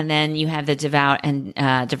 And then you have the devout and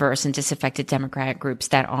diverse and disaffected Democratic groups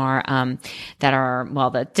that are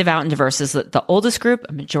the devout and diverse is the oldest group,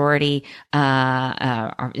 a majority,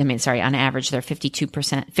 on average, they're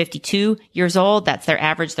 52 years old. That's their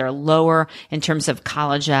average. They're lower in terms of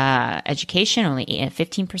college education. Only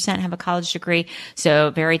 15% have a college degree.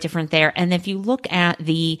 So very different there. And if you look at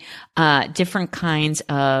the different kinds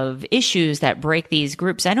of issues that break these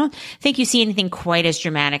groups. I don't think you see anything quite as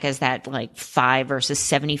dramatic as that, like 5 versus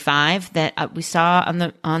 75 that we saw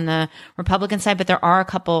on the Republican side, but there are a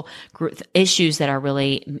couple issues that are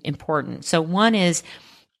really important. So one is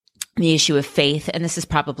the issue of faith, and this is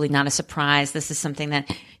probably not a surprise. This is something that,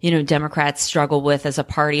 Democrats struggle with as a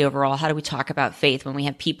party overall. How do we talk about faith when we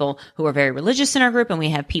have people who are very religious in our group and we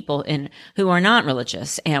have people who are not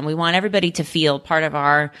religious? And we want everybody to feel part of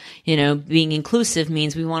our, being inclusive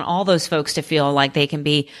means we want all those folks to feel like they can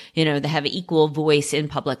be, they have an equal voice in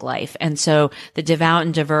public life. And so the devout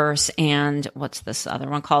and diverse and what's this other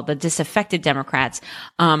one called? The disaffected Democrats,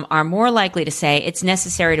 are more likely to say it's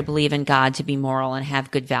necessary to believe in God to be moral and have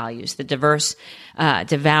good values. The diverse,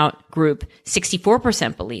 devout group,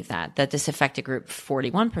 64% believe that. The disaffected group,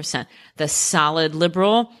 41%. The solid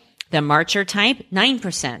liberal, the marcher type,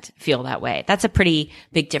 9% feel that way. That's a pretty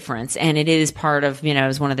big difference. And it is part of,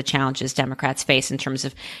 is one of the challenges Democrats face in terms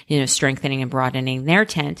of, strengthening and broadening their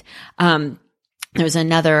tent. There's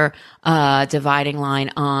another dividing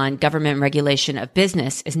line on government regulation of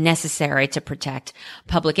business is necessary to protect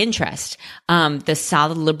public interest. The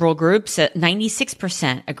solid liberal groups,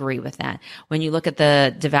 96% agree with that. When you look at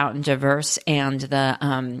the devout and diverse and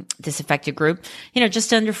the disaffected group,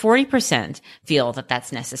 just under 40% feel that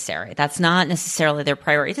that's necessary. That's not necessarily their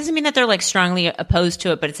priority. It doesn't mean that they're like strongly opposed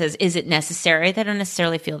to it, but it says, is it necessary? They don't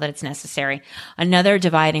necessarily feel that it's necessary. Another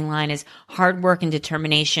dividing line is hard work and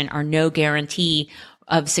determination are no guarantee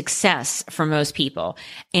of success for most people.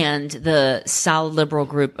 And the solid liberal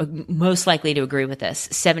group most likely to agree with this,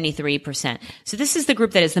 73%. So this is the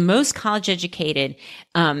group that is the most college educated.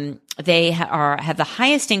 They have the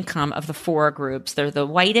highest income of the 4 groups. They're the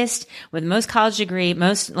whitest with the most college degree,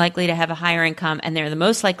 most likely to have a higher income, and they're the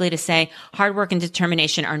most likely to say hard work and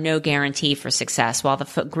determination are no guarantee for success, while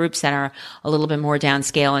the groups that are a little bit more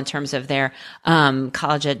downscale in terms of their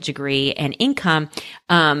college degree and income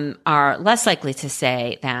are less likely to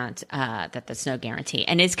say that that's no guarantee.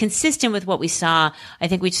 And it's consistent with what we saw. I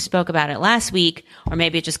think we spoke about it last week, or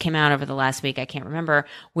maybe it just came out over the last week. I can't remember,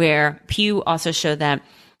 where Pew also showed that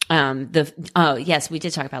yes, we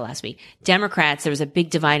did talk about last week. Democrats, there was a big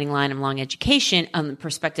dividing line along education on the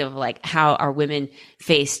perspective of like how our women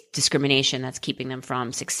face discrimination that's keeping them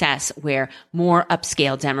from success, where more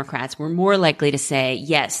upscale Democrats were more likely to say,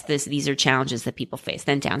 yes, these are challenges that people face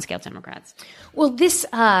than downscale Democrats. Well, this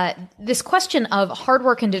question of hard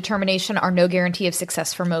work and determination are no guarantee of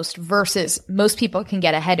success for most versus most people can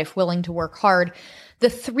get ahead if willing to work hard. The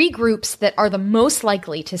 3 groups that are the most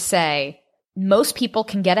likely to say most people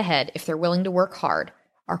can get ahead if they're willing to work hard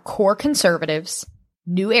are core conservatives,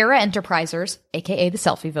 new era enterprisers, aka the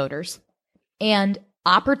selfie voters, and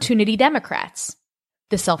opportunity Democrats,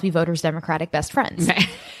 the selfie voters' Democratic best friends.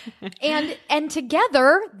 Right. and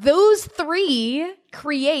together, those 3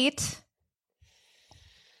 create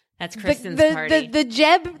that's Kristen's party. The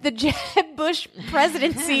Jeb Bush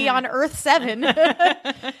presidency on Earth 7. Because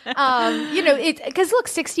look,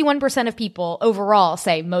 61% of people overall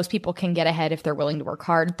say most people can get ahead if they're willing to work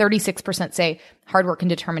hard. 36% say hard work and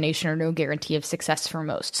determination are no guarantee of success for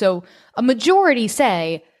most. So a majority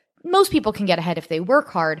say most people can get ahead if they work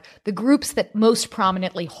hard. The groups that most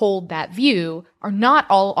prominently hold that view are not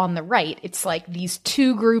all on the right. It's like these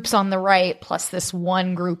 2 groups on the right plus this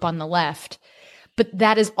 1 group on the left. But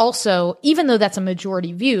that is also, even though that's a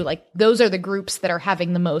majority view, like those are the groups that are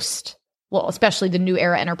having the most, well, especially the new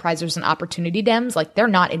era enterprisers and opportunity Dems, like they're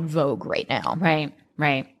not in vogue right now.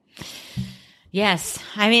 Right. Yes.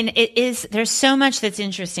 I mean, there's so much that's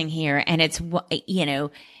interesting here, and it's,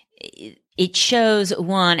 it shows,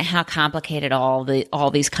 one, how complicated all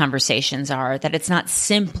these conversations are, that it's not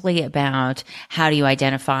simply about how do you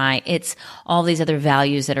identify, it's all these other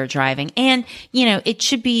values that are driving. And, it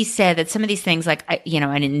should be said that some of these things, like, I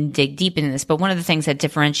didn't dig deep into this, but one of the things that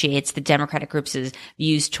differentiates the Democratic groups is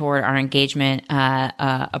views toward our engagement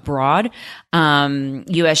abroad.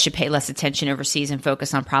 U.S. should pay less attention overseas and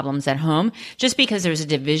focus on problems at home. Just because there's a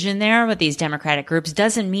division there with these Democratic groups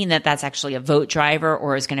doesn't mean that that's actually a vote driver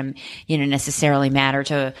or is going to, necessarily matter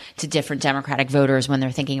to different Democratic voters when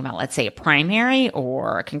they're thinking about, let's say, a primary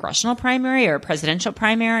or a congressional primary or a presidential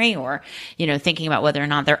primary, or, thinking about whether or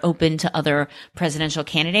not they're open to other presidential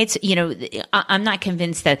candidates. I'm not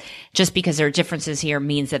convinced that just because there are differences here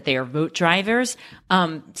means that they are vote drivers.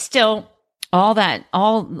 Still,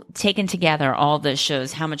 all taken together, all this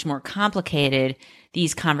shows how much more complicated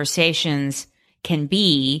these conversations can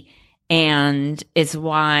be. And it's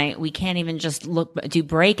why we can't even just do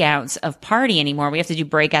breakouts of party anymore. We have to do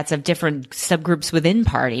breakouts of different subgroups within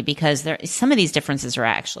party, because some of these differences are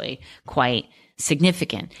actually quite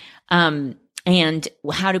significant. And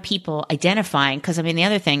how do people identify? Because I mean, the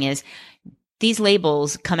other thing is these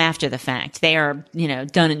labels come after the fact. They are,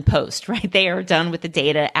 done in post, right? They are done with the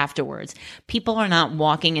data afterwards. People are not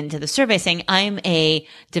walking into the survey saying, I'm a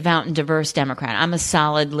devout and diverse Democrat. I'm a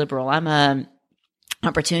solid liberal. I'm a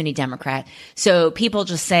opportunity Democrat. So people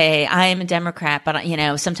just say, I am a Democrat, but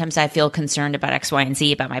sometimes I feel concerned about X, Y, and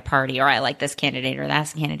Z about my party, or I like this candidate or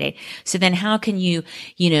that candidate. So then how can you,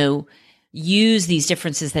 use these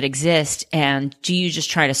differences that exist? And do you just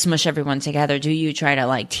try to smush everyone together? Do you try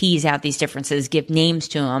to tease out these differences, give names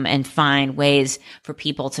to them, and find ways for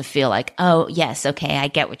people to feel like, oh, yes, okay, I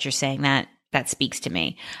get what you're saying. That speaks to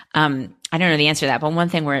me. I don't know the answer to that, but one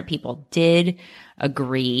thing where people did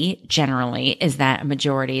agree generally is that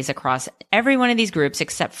majorities across every one of these groups,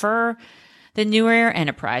 except for the newer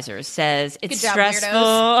enterprisers, says it's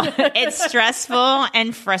stressful. It's stressful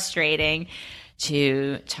and frustrating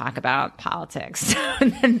to talk about politics.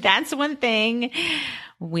 And that's one thing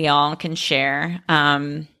we all can share,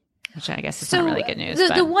 which I guess is not really good news.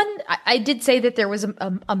 The one, I did say that there was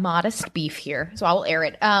a modest beef here, so I'll air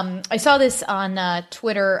it. I saw this on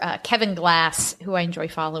Twitter. Kevin Glass, who I enjoy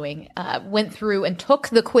following, went through and took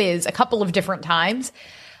the quiz a couple of different times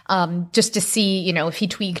just to see, if he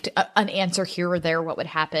tweaked an answer here or there, what would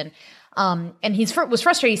happen. And he was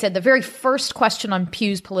frustrated. He said, the very first question on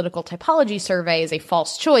Pew's political typology survey is a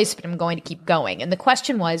false choice, but I'm going to keep going. And the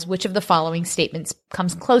question was, which of the following statements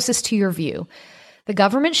comes closest to your view? The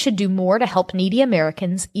government should do more to help needy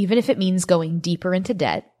Americans, even if it means going deeper into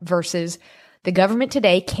debt, versus the government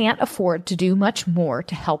today can't afford to do much more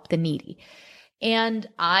to help the needy. And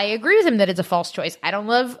I agree with him that it's a false choice. I don't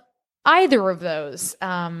love either of those.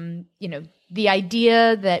 The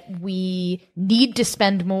idea that we need to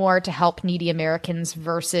spend more to help needy Americans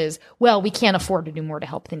versus, well, we can't afford to do more to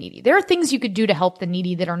help the needy. There are things you could do to help the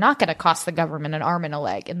needy that are not going to cost the government an arm and a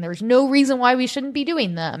leg, and there's no reason why we shouldn't be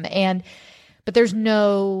doing them. But there's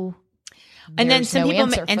no. And then some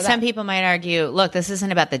some people might argue, look, this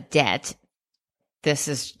isn't about the debt.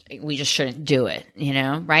 We just shouldn't do it,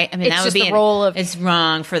 right? I mean, it's that would be the role of. It's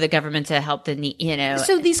wrong for the government to help the,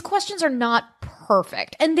 So these questions are not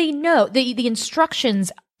perfect, and they know the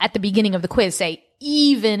instructions at the beginning of the quiz say,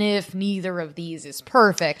 even if neither of these is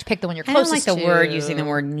perfect, pick the one you're closest to. I don't like using the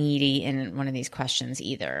word needy in one of these questions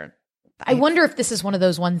either. I wonder if this is one of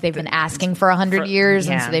those ones they've been asking for 100 years,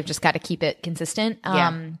 and so they've just got to keep it consistent.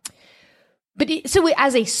 But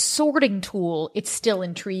as a sorting tool, it still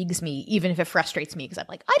intrigues me, even if it frustrates me, because I'm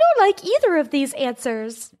like, I don't like either of these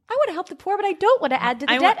answers. I want to help the poor, but I don't want to add to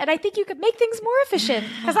the debt, and I think you could make things more efficient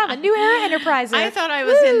because I'm a new era enterpriser. I thought I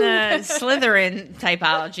was in the Slytherin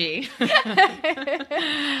typology.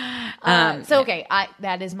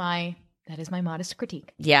 That is my modest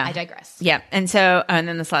critique. Yeah. I digress. Yeah. And so, and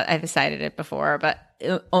then I've decided it before, but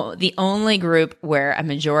the only group where a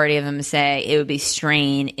majority of them say it would be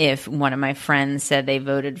strain if one of my friends said they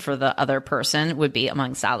voted for the other person would be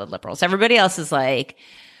among solid liberals. Everybody else is like,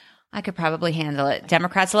 I could probably handle it.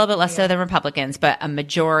 Democrats a little bit less so than Republicans, but a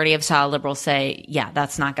majority of solid liberals say, yeah,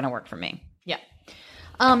 that's not going to work for me. Yeah.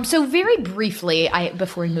 So very briefly,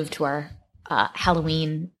 before we move to our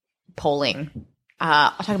Halloween polling,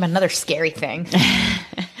 I'll talk about another scary thing.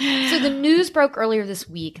 So the news broke earlier this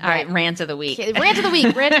week. All right, rant of the week.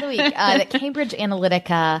 That Cambridge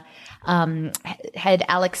Analytica head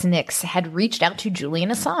Alex Nix had reached out to Julian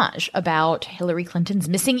Assange about Hillary Clinton's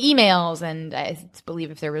missing emails, and I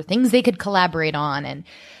believe if there were things they could collaborate on. And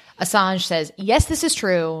Assange says, yes, this is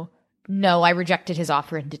true. No, I rejected his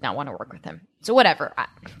offer and did not want to work with him. So whatever.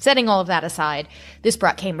 Setting all of that aside, this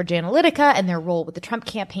brought Cambridge Analytica and their role with the Trump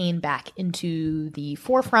campaign back into the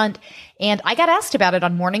forefront. And I got asked about it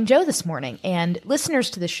on Morning Joe this morning. And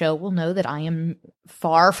listeners to the show will know that I am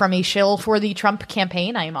far from a shill for the Trump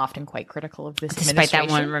campaign. I am often quite critical of this administration. Despite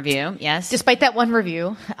that one review, yes. Despite that one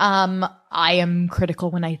review. I am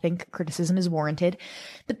critical when I think criticism is warranted.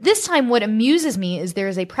 But this time what amuses me is there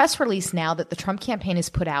is a press release now that the Trump campaign has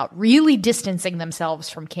put out really distancing themselves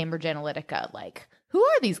from Cambridge Analytica. Like, who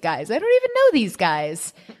are these guys? I don't even know these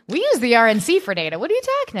guys. We use the RNC for data. What are you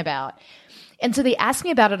talking about? And so they asked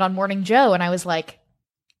me about it on Morning Joe, and I was like,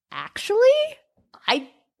 actually,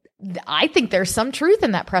 I think there's some truth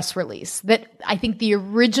in that press release. That I think the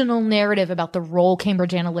original narrative about the role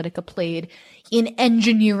Cambridge Analytica played in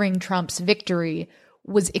engineering Trump's victory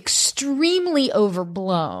was extremely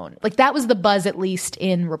overblown. Like, that was the buzz, at least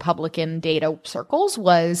in Republican data circles,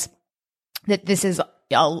 was that this is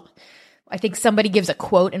I think somebody gives a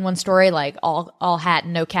quote in one story, like all hat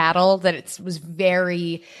and no cattle, that it was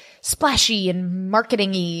very splashy and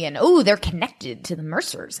marketing-y, and they're connected to the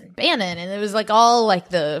Mercers and Bannon, and it was like all like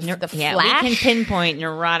the flash. We can pinpoint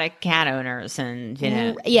neurotic cat owners, and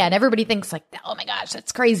and everybody thinks like, oh my gosh,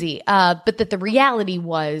 that's crazy. But that the reality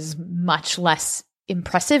was much less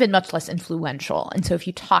impressive and much less influential. And so if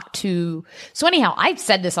you talk to, anyhow, I've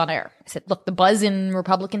said this on air. I said, look, the buzz in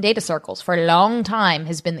Republican data circles for a long time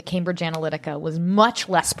has been that Cambridge Analytica was much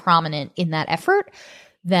less prominent in that effort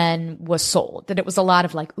than was sold. That it was a lot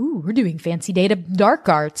of like, ooh, we're doing fancy data dark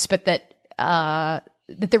arts, but that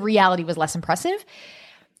the reality was less impressive.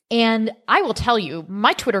 And I will tell you,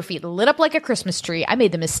 my Twitter feed lit up like a Christmas tree. I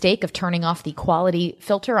made the mistake of turning off the quality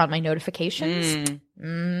filter on my notifications.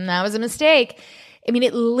 That was a mistake. I mean,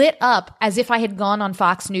 it lit up as if I had gone on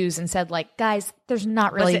Fox News and said, like, guys, there's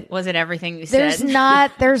not really... Was it everything you said?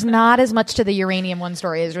 There's not as much to the Uranium One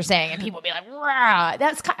story as you're saying. And people would be like, rah.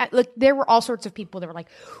 Look, there were all sorts of people that were like,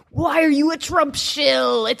 why are you a Trump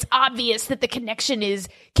shill? It's obvious that the connection is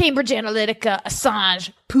Cambridge Analytica,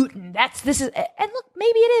 Assange, Putin. And look,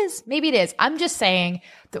 maybe it is. Maybe it is. I'm just saying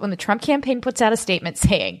that when the Trump campaign puts out a statement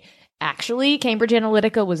saying, actually, Cambridge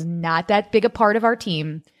Analytica was not that big a part of our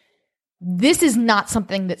team, this is not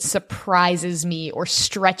something that surprises me or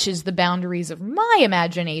stretches the boundaries of my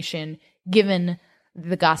imagination, given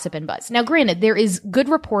the gossip and buzz. Now, granted, there is good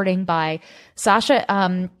reporting by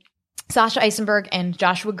Sasha Eisenberg and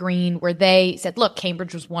Joshua Green, where they said, look,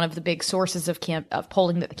 Cambridge was one of the big sources of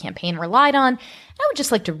polling that the campaign relied on. I would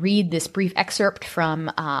just like to read this brief excerpt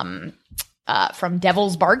from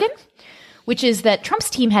Devil's Bargain, which is that Trump's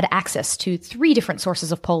team had access to 3 different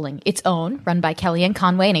sources of polling. Its own, run by Kellyanne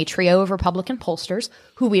Conway and a trio of Republican pollsters,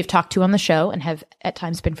 who we have talked to on the show and have at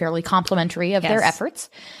times been fairly complimentary of their efforts.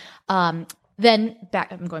 I'm going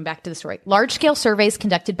back to the story. Large-scale surveys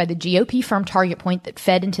conducted by the GOP firm Target Point that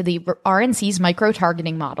fed into the RNC's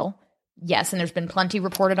micro-targeting model. Yes, and there's been plenty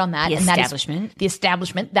reported on that. The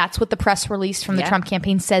establishment. That's what the press release from the Trump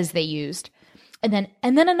campaign says they used. And then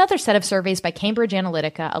another set of surveys by Cambridge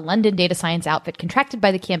Analytica, a London data science outfit contracted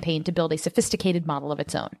by the campaign to build a sophisticated model of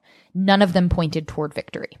its own. None of them pointed toward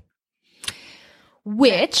victory.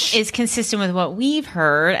 Which is consistent with what we've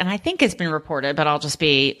heard, and I think it's been reported, but I'll just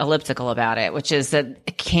be elliptical about it, which is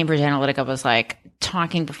that Cambridge Analytica was like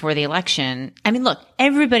talking before the election. I mean, look,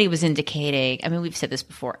 everybody was indicating, I mean, we've said this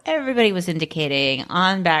before, everybody was indicating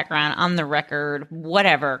on background, on the record,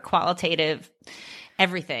 whatever, qualitative,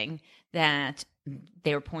 everything, that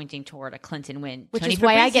they were pointing toward a Clinton win. Which is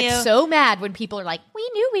why I get so mad when people are like, we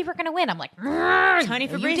knew we were going to win. I'm like, Tony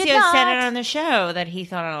Fabrizio said it on the show that he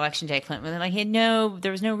thought on election day Clinton was like,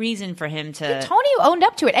 there was no reason for him to. And Tony owned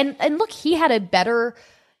up to it. And look, he had a better,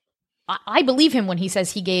 I believe him when he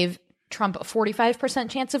says he gave Trump a 45%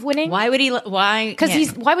 chance of winning. Why would he? Why?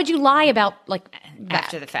 Because why would you lie about like that?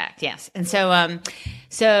 After the fact? Yes. And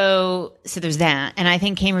so there's that. And I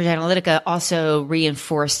think Cambridge Analytica also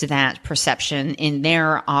reinforced that perception in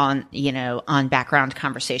their on background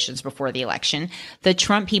conversations before the election. The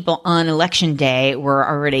Trump people on election day were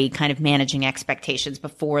already kind of managing expectations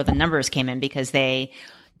before the numbers came in because they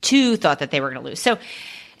too thought that they were going to lose. So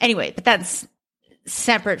anyway, but that's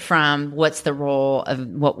separate from what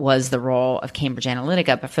was the role of Cambridge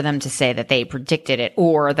Analytica, but for them to say that they predicted it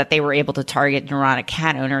or that they were able to target neurotic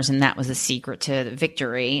cat owners and that was a secret to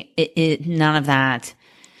victory, none of that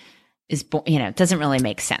is, doesn't really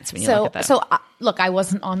make sense when you look at that. Look, I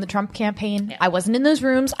wasn't on the Trump campaign. Yeah. I wasn't in those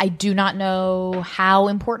rooms. I do not know how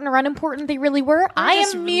important or unimportant they really were. I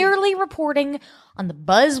am merely reporting on the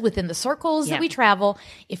buzz within the circles that we travel.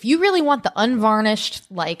 If you really want the unvarnished,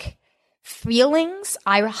 feelings,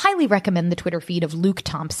 I highly recommend the Twitter feed of Luke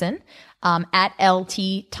Thompson, at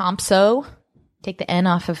LT Thompso. Take the N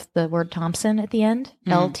off of the word Thompson at the end.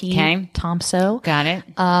 LT Thompso. Got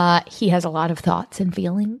it. He has a lot of thoughts and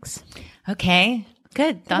feelings. Okay.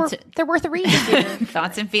 Good. They're worth a read.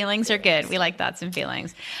 Thoughts and feelings are good. We like thoughts and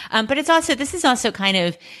feelings. But this is also kind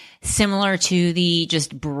of similar to the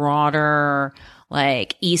just broader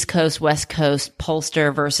East Coast, West Coast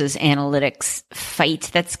pollster versus analytics fight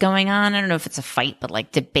that's going on. I don't know if it's a fight,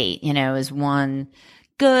 but debate, is one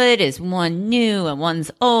good? Is one new? And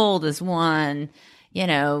one's old? Is one,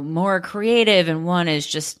 more creative? And one is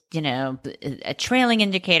just, a trailing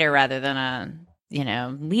indicator rather than a,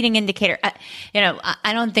 leading indicator.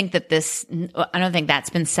 I don't think that's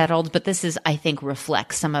been settled, but this I think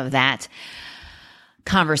reflects some of that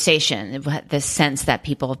conversation, the sense that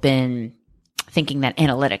people have been thinking that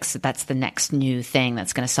analytics, that's the next new thing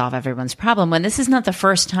that's going to solve everyone's problem, when this is not the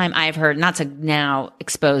first time I've heard, not to now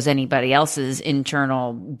expose anybody else's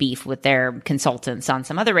internal beef with their consultants on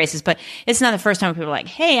some other races, but it's not the first time people are like,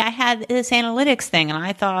 hey, I had this analytics thing and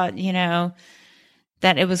I thought,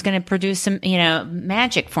 that it was going to produce some,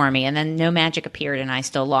 magic for me. And then no magic appeared and I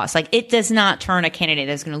still lost. Like, it does not turn a candidate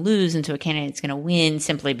that's going to lose into a candidate that's going to win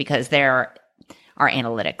simply because there are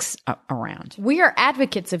analytics around. We are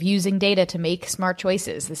advocates of using data to make smart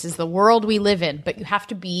choices. This is the world we live in, but you have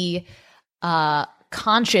to be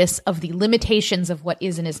conscious of the limitations of what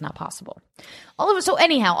is and is not possible. All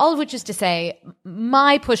of which is to say,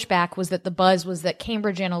 my pushback was that the buzz was that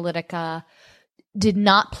Cambridge Analytica did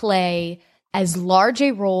not play as large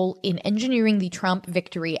a role in engineering the Trump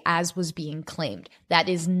victory as was being claimed. That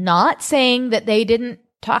is not saying that they didn't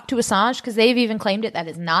talk to Assange, because they've even claimed it. That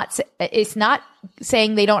is not, it's not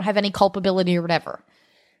saying they don't have any culpability or whatever.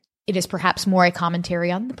 It is perhaps more a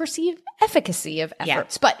commentary on the perceived efficacy of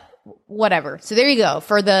efforts, but whatever. So there you go.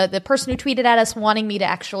 For the person who tweeted at us wanting me to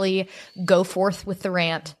actually go forth with the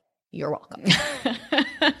rant, you're welcome.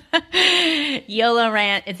 YOLO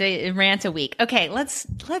rant. It's a rant a week. Okay, let's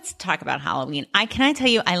talk about Halloween. Can I tell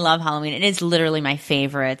you, I love Halloween. It is literally my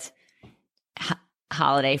favorite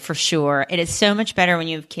holiday for sure. It is so much better when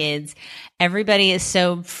you have kids. Everybody is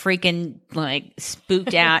so freaking like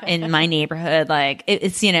spooked out in my neighborhood. Like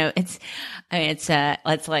it's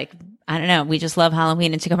like, I don't know. We just love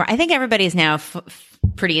Halloween and Tacoma. I think everybody is now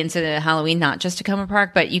pretty into the Halloween, not just Tacoma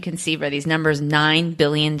Park, but you can see by these numbers, $9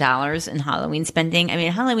 billion in Halloween spending. I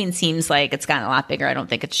mean, Halloween seems like it's gotten a lot bigger. I don't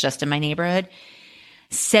think it's just in my neighborhood.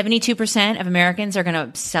 72% of Americans are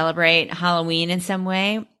going to celebrate Halloween in some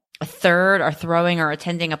way. A third are throwing or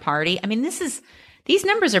attending a party. I mean, these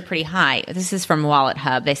numbers are pretty high. This is from Wallet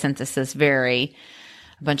Hub. They sent us a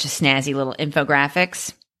bunch of snazzy little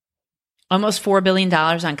infographics. Almost $4 billion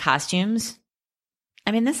on costumes.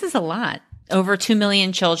 I mean, this is a lot. Over 2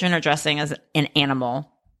 million children are dressing as an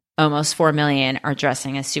animal. Almost 4 million are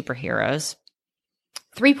dressing as superheroes.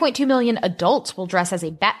 3.2 million adults will dress as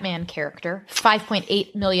a Batman character.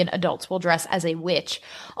 5.8 million adults will dress as a witch.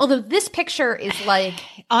 Although this picture is like...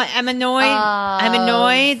 I'm annoyed. I'm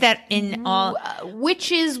annoyed that in all...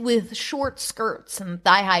 witches with short skirts and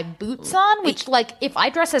thigh-high boots on, which, like, if I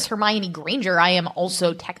dress as Hermione Granger, I am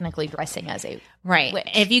also technically dressing as a right. witch.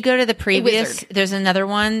 If you go to the previous, there's another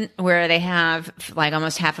one where they have, like,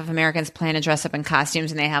 almost half of Americans plan to dress up in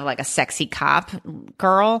costumes and they have, like, a sexy cop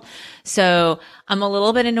girl. So I'm a little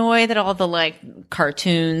bit annoyed that all the, like,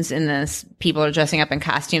 cartoons in this, people are dressing up in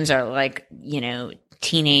costumes are, like,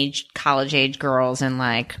 teenage, college-age girls in,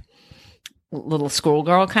 like, little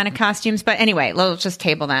schoolgirl kind of costumes. But anyway, let's just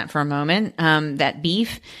table that for a moment. That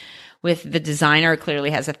beef with the designer clearly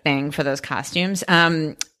has a thing for those costumes.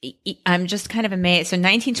 I'm just kind of amazed. So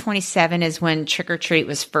 1927 is when trick or treat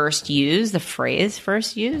was first used, the phrase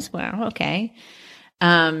first used. Wow. Okay.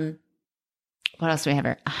 What else do we have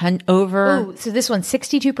here? So this one,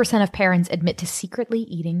 62% of parents admit to secretly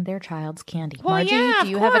eating their child's candy. Well, Margie, yeah, do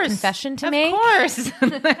you have a confession to make? Of course.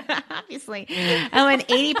 Obviously. Oh, and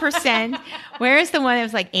 80%. Where is the one that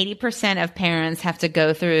was like 80% of parents have to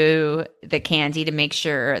go through the candy to make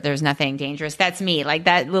sure there's nothing dangerous? That's me. Like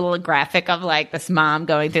that little graphic of like this mom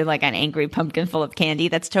going through like an angry pumpkin full of candy.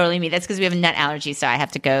 That's totally me. That's because we have a nut allergy, so I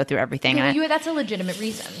have to go through everything. That's a legitimate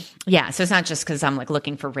reason. Yeah. So it's not just because I'm like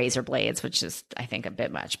looking for razor blades, which is I think a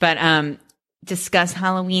bit much, but discuss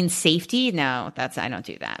Halloween safety. No, I don't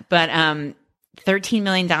do that. But $13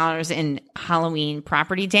 million in Halloween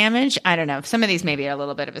property damage. I don't know. Some of these maybe are a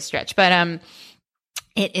little bit of a stretch, but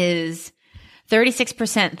it is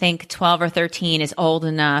 36% think 12 or 13 is old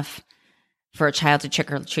enough for a child to trick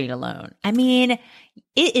or treat alone. I mean,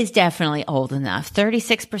 it is definitely old enough.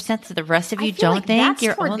 36% to the rest of you don't like think that's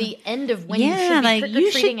you're toward old. The end of when you should be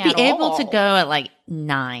trick-or-treating you should be at able all. to go at like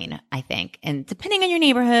 9, I think, and depending on your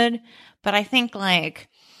neighborhood. But I think like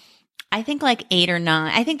 8 or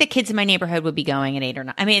 9. I think the kids in my neighborhood would be going at 8 or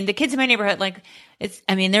 9. I mean, the kids in my neighborhood, like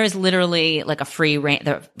there is literally like a free range,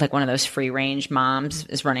 like one of those free range moms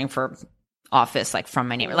is running for office, like from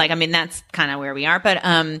my neighborhood. Like, I mean, that's kind of where we are.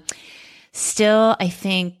 But still, I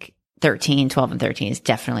think 12 and 13 is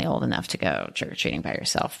definitely old enough to go trick-or-treating by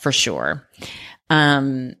yourself, for sure.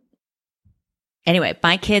 Anyway,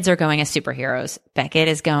 my kids are going as superheroes. Beckett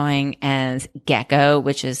is going as Gecko,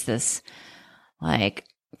 which is this, like,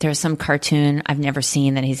 there's some cartoon I've never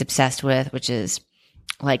seen that he's obsessed with, which is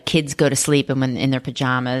like kids go to sleep and when in their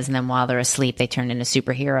pajamas, and then while they're asleep, they turn into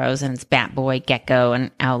superheroes, and it's Batboy, Gecko,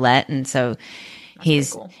 and Owlette. And so he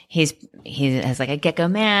has like a gecko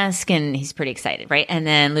mask and he's pretty excited, right? And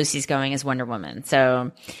then Lucy's going as Wonder Woman.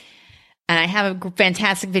 So And I have a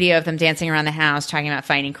fantastic video of them dancing around the house talking about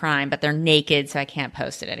fighting crime, but they're naked, so I can't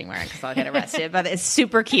post it anywhere because I'll get arrested. But it's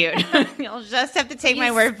super cute. You'll just have to take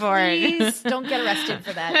my word for it. Please don't get arrested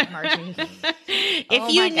for that, Margie.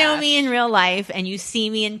 If you know me in real life and you see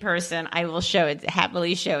me in person, I will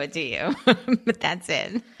happily show it to you. But that's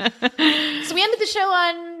it. So we ended the show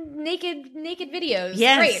on naked videos.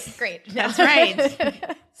 Yes. Great. That's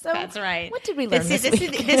right. So that's right. What did we learn this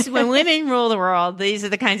week? This when women rule the world, these are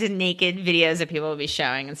the kinds of naked videos that people will be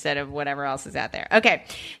showing instead of whatever else is out there. Okay,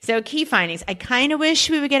 so key findings. I kind of wish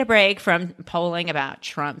we would get a break from polling about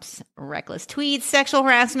Trump's reckless tweets, sexual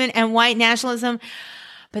harassment, and white nationalism.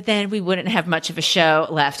 But then we wouldn't have much of a show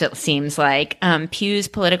left, it seems like. Pew's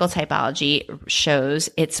political typology shows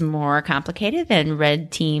it's more complicated than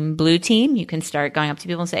red team, blue team. You can start going up to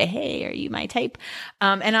people and say, hey, are you my type?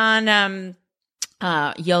 And on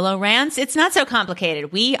YOLO rants, it's not so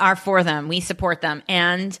complicated. We are for them. We support them.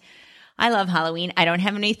 And I love Halloween. I don't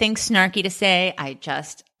have anything snarky to say. I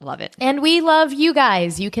just love it. And we love you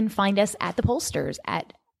guys. You can find us at The Pollsters,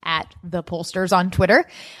 at The Pollsters on Twitter.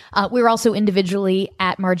 We're also individually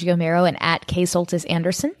at Margie Omero and at Kay Soltis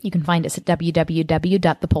Anderson. You can find us at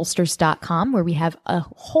www.thepollsters.com, where we have a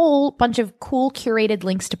whole bunch of cool curated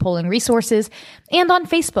links to polling resources, and on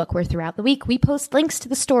Facebook, where throughout the week we post links to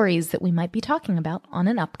the stories that we might be talking about on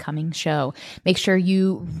an upcoming show. Make sure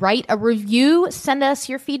you write a review. Send us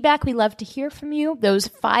your feedback. We love to hear from you. Those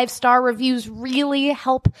 5-star reviews really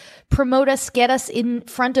help promote us, get us in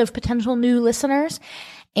front of potential new listeners.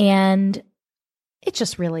 And it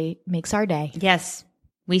just really makes our day. Yes,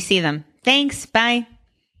 we see them. Thanks. Bye.